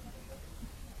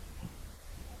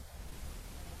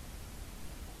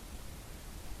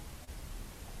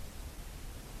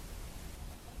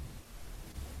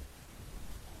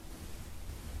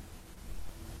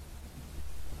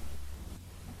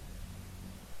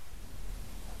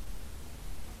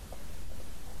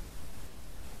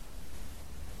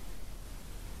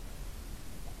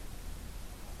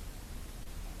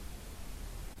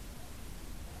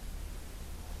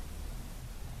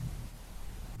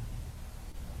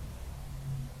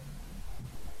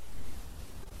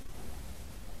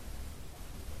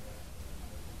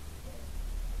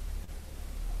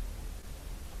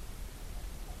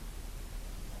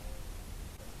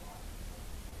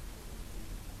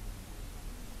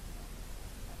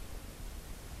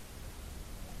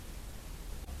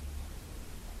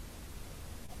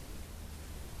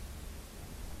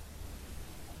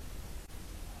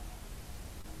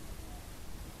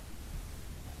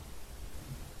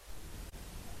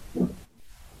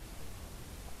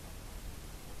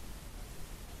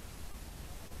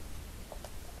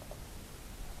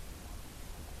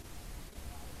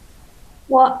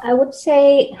 Well, I would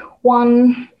say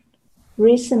one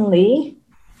recently,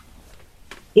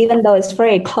 even though it's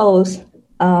very close,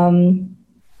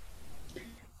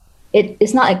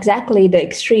 it's not exactly the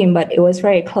extreme, but it was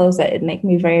very close that it made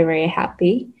me very, very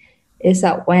happy. Is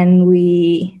that when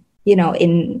we, you know,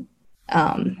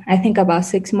 I think about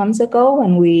 6 months ago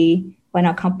when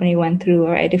our company went through a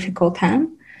very difficult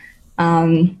time,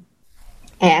 I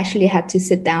actually had to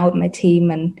sit down with my team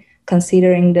and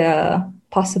considering the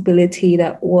possibility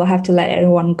that we'll have to let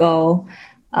everyone go,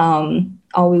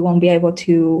 or we won't be able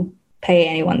to pay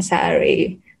anyone's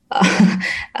salary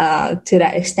to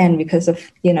that extent because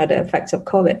of, you know, the effects of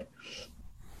COVID.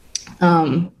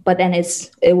 But then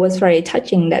it was very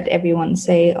touching that everyone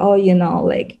say, oh, you know,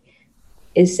 like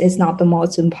it's not the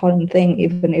most important thing.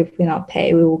 Even if we're not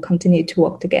paid, we will continue to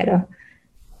work together.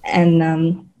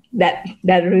 And that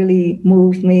really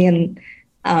moved me, and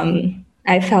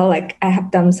I felt like I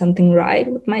have done something right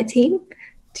with my team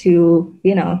to,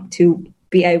 you know, to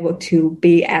be able to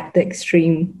be at the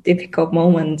extreme difficult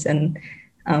moments, and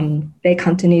they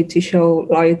continue to show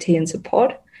loyalty and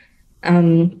support.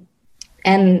 And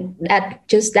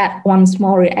that one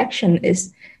small reaction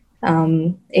is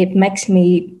it makes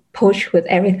me push with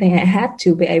everything I had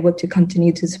to be able to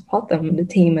continue to support them, the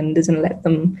team, and doesn't let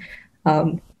them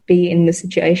be in the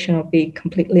situation of being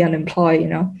completely unemployed, you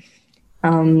know.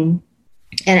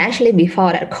 And actually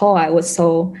before that call, I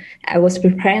was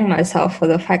preparing myself for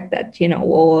the fact that, you know,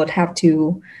 we would have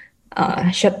to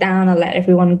shut down or let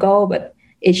everyone go. But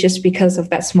it's just because of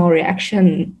that small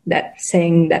reaction, that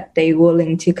saying that they're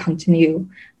willing to continue,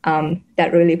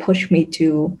 that really pushed me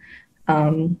to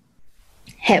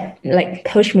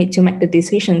push me to make the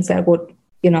decisions that would,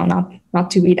 you know,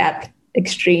 not to be that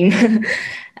extreme,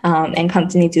 and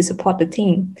continue to support the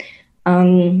team.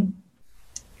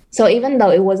 So even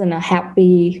though it wasn't a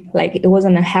happy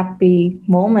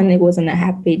moment, it wasn't a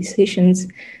happy decisions,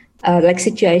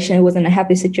 situation, it wasn't a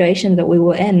happy situation that we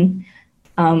were in.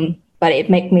 But it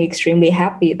made me extremely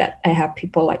happy that I have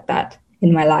people like that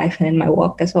in my life and in my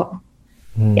work as well.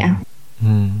 Yeah.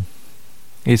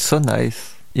 It's so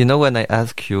nice. You know, when I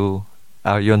ask you,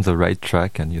 are you on the right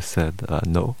track? And you said,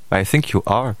 no. I think you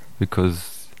are,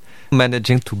 because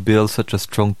managing to build such a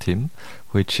strong team,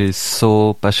 which is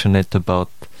so passionate about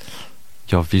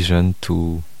your vision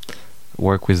to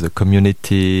work with the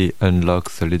community, unlock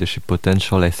the leadership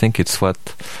potential. I think it's what...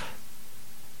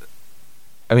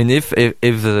 I mean, if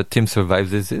the team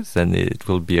survives this, then it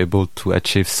will be able to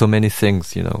achieve so many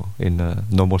things, you know, in a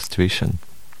normal situation.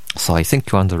 So I think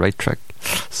you're on the right track.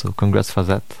 So congrats for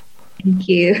that. Thank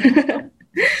you.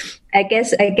 I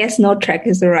guess no track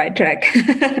is the right track.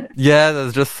 Yeah,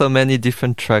 there's just so many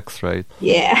different tracks, right?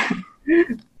 Yeah.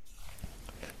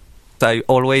 I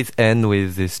always end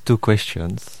with these two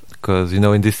questions because, you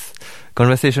know, in this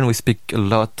conversation we speak a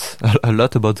lot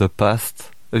about the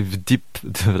past, deep,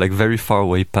 like very far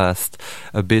away past,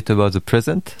 a bit about the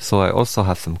present. So I also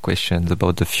have some questions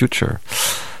about the future.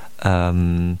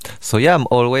 So yeah, I'm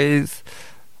always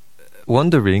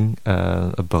wondering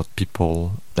about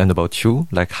people and about you.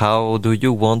 Like, how do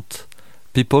you want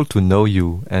people to know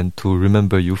you and to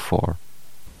remember you for?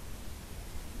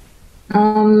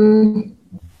 I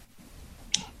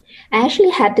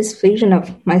actually had this vision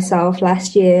of myself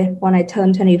last year when I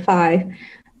turned 25.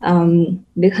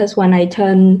 Because when I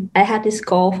had this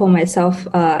goal for myself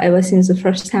ever since the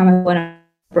first time I went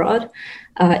abroad,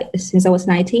 since I was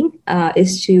 19,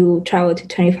 is to travel to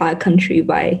 25 countries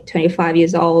by 25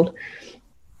 years old.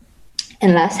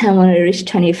 And last time when I reached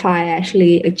 25, I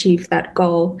actually achieved that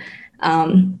goal.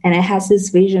 And I had this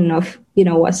vision of, you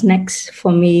know, what's next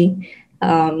for me.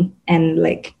 And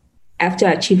like, after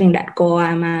achieving that goal,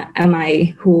 am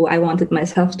I who I wanted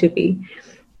myself to be?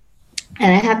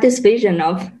 And I have this vision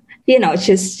of, you know,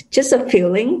 just a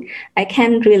feeling. I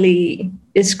can't really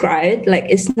describe it. Like,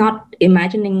 it's not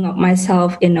imagining of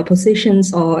myself in a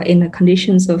positions or in the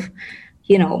conditions of,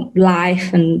 you know,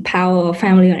 life and power or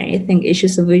family or anything. It's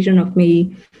just a vision of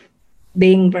me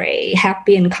being very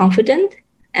happy and confident.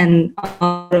 And a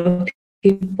lot of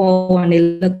people, when they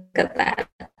look at that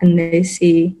and they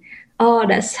see, oh,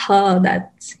 that's her,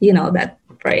 that's, you know, that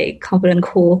very confident,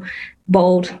 cool,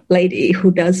 bold lady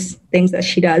who does things that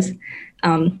she does.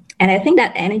 And I think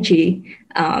that energy,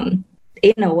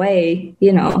 in a way,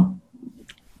 you know,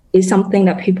 is something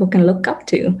that people can look up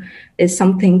to. It's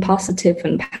something positive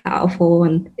and powerful,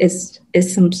 and is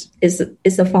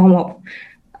a form of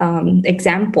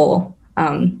example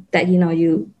that, you know,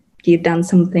 you've done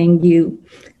something, you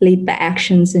lead by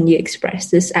actions, and you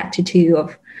express this attitude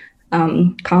of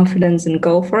confidence and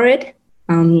go for it.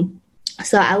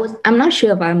 So I'm not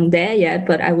sure if I'm there yet,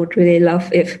 but I would really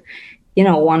love if, you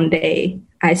know, one day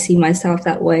I see myself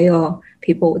that way, or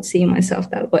people would see myself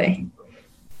that way.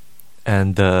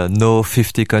 And no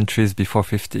 50 countries before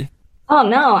 50? Oh,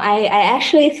 no, I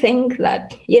actually think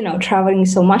that, you know, traveling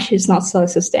so much is not so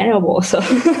sustainable. So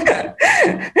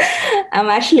I'm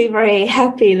actually very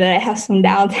happy that I have some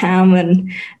downtime,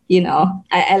 and, you know,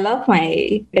 I love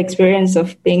my experience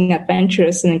of being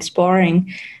adventurous and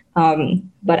exploring.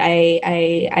 But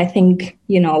I think,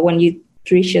 you know, when you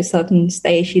reach a certain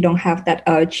stage, you don't have that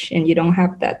urge and you don't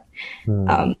have that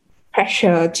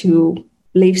pressure to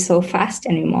live so fast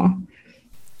anymore.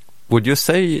 Would you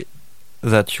say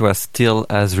that you are still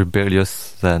as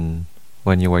rebellious than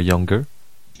when you were younger?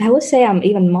 I would say I'm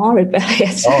even more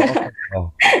rebellious.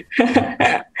 Oh,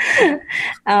 okay.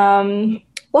 Oh.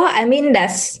 Well, I mean,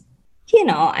 that's, you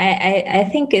know, I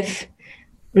think if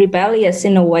rebellious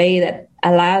in a way that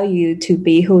allow you to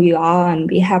be who you are and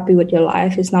be happy with your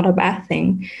life is not a bad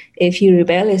thing. If you're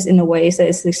rebellious in a way that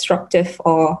is destructive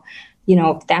or, you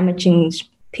know, damaging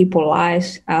people's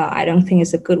lives, I don't think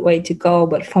it's a good way to go.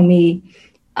 But for me,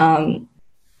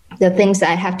 the things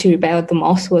that I have to rebel the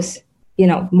most was, you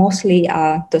know, mostly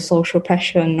the social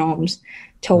pressure and norms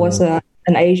towards an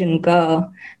Asian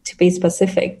girl, to be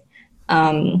specific.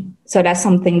 So that's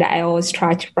something that I always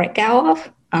try to break out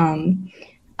of.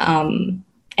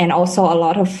 And also a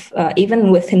lot of, even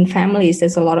within families,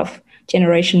 there's a lot of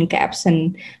generation gaps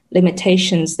and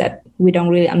limitations that we don't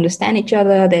really understand each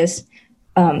other. There's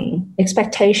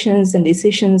expectations and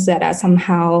decisions that are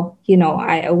somehow, you know,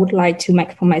 I would like to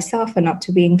make for myself and not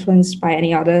to be influenced by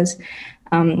any others.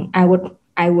 I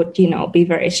would, you know, be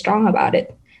very strong about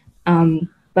it.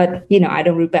 But, you know, I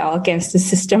don't rebel against the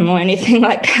system or anything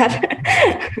like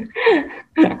that.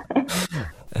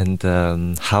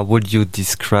 And how would you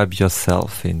describe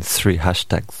yourself in 3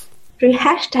 hashtags? 3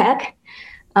 hashtags?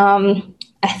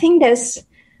 I think there's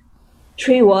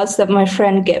 3 words that my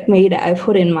friend gave me that I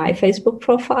put in my Facebook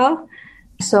profile.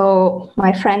 So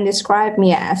my friend described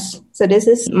me as, so this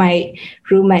is my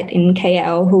roommate in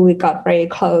KL who we got very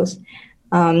close.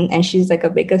 And she's like a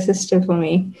bigger sister for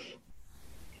me.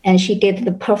 And she gave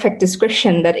the perfect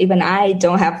description that even I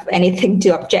don't have anything to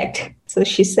object. So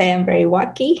she said I'm very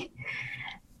wacky,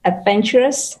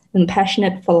 adventurous, and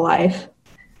passionate for life.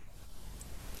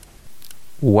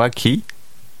 Wacky?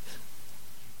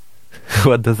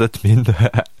 What does that mean?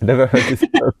 I never heard this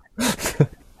term.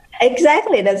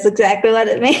 Exactly, that's exactly what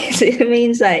it means. It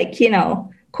means like,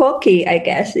 quirky, I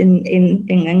guess, in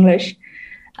English.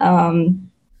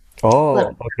 Okay.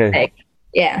 Like,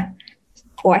 yeah,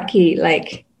 wacky,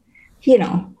 like,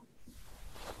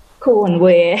 cool and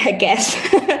weird, I guess.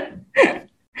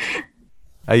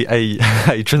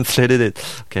 I translated it.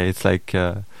 Okay, it's like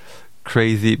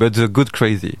crazy, but the good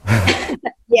crazy.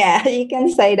 Yeah, you can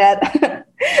say that.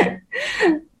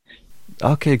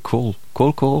 Okay, cool.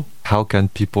 How can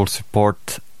people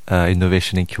support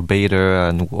Innovation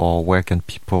Incubator, or where can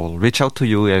people reach out to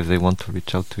you if they want to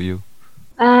reach out to you?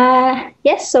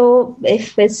 Yes, so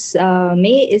if it's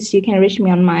me, you can reach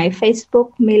me on my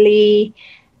Facebook, Millie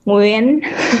Nguyen.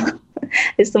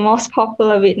 It's the most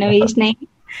popular Vietnamese name.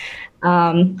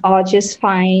 Or just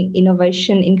find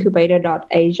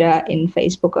innovationincubator.asia in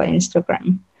Facebook or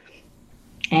Instagram.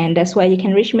 And that's where you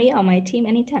can reach me or my team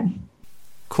anytime.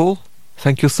 Cool.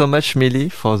 Thank you so much, Millie,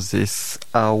 for this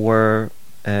hour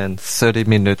and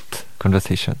 30-minute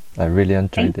conversation. I really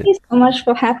enjoyed it. Thank you so much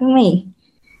for having me.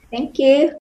 Thank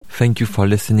you. Thank you for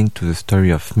listening to the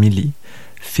story of Millie.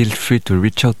 Feel free to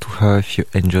reach out to her if you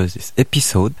enjoyed this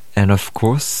episode. And of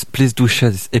course, please do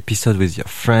share this episode with your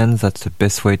friends. That's the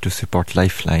best way to support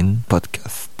Lifeline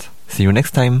podcast. See you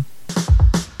next time.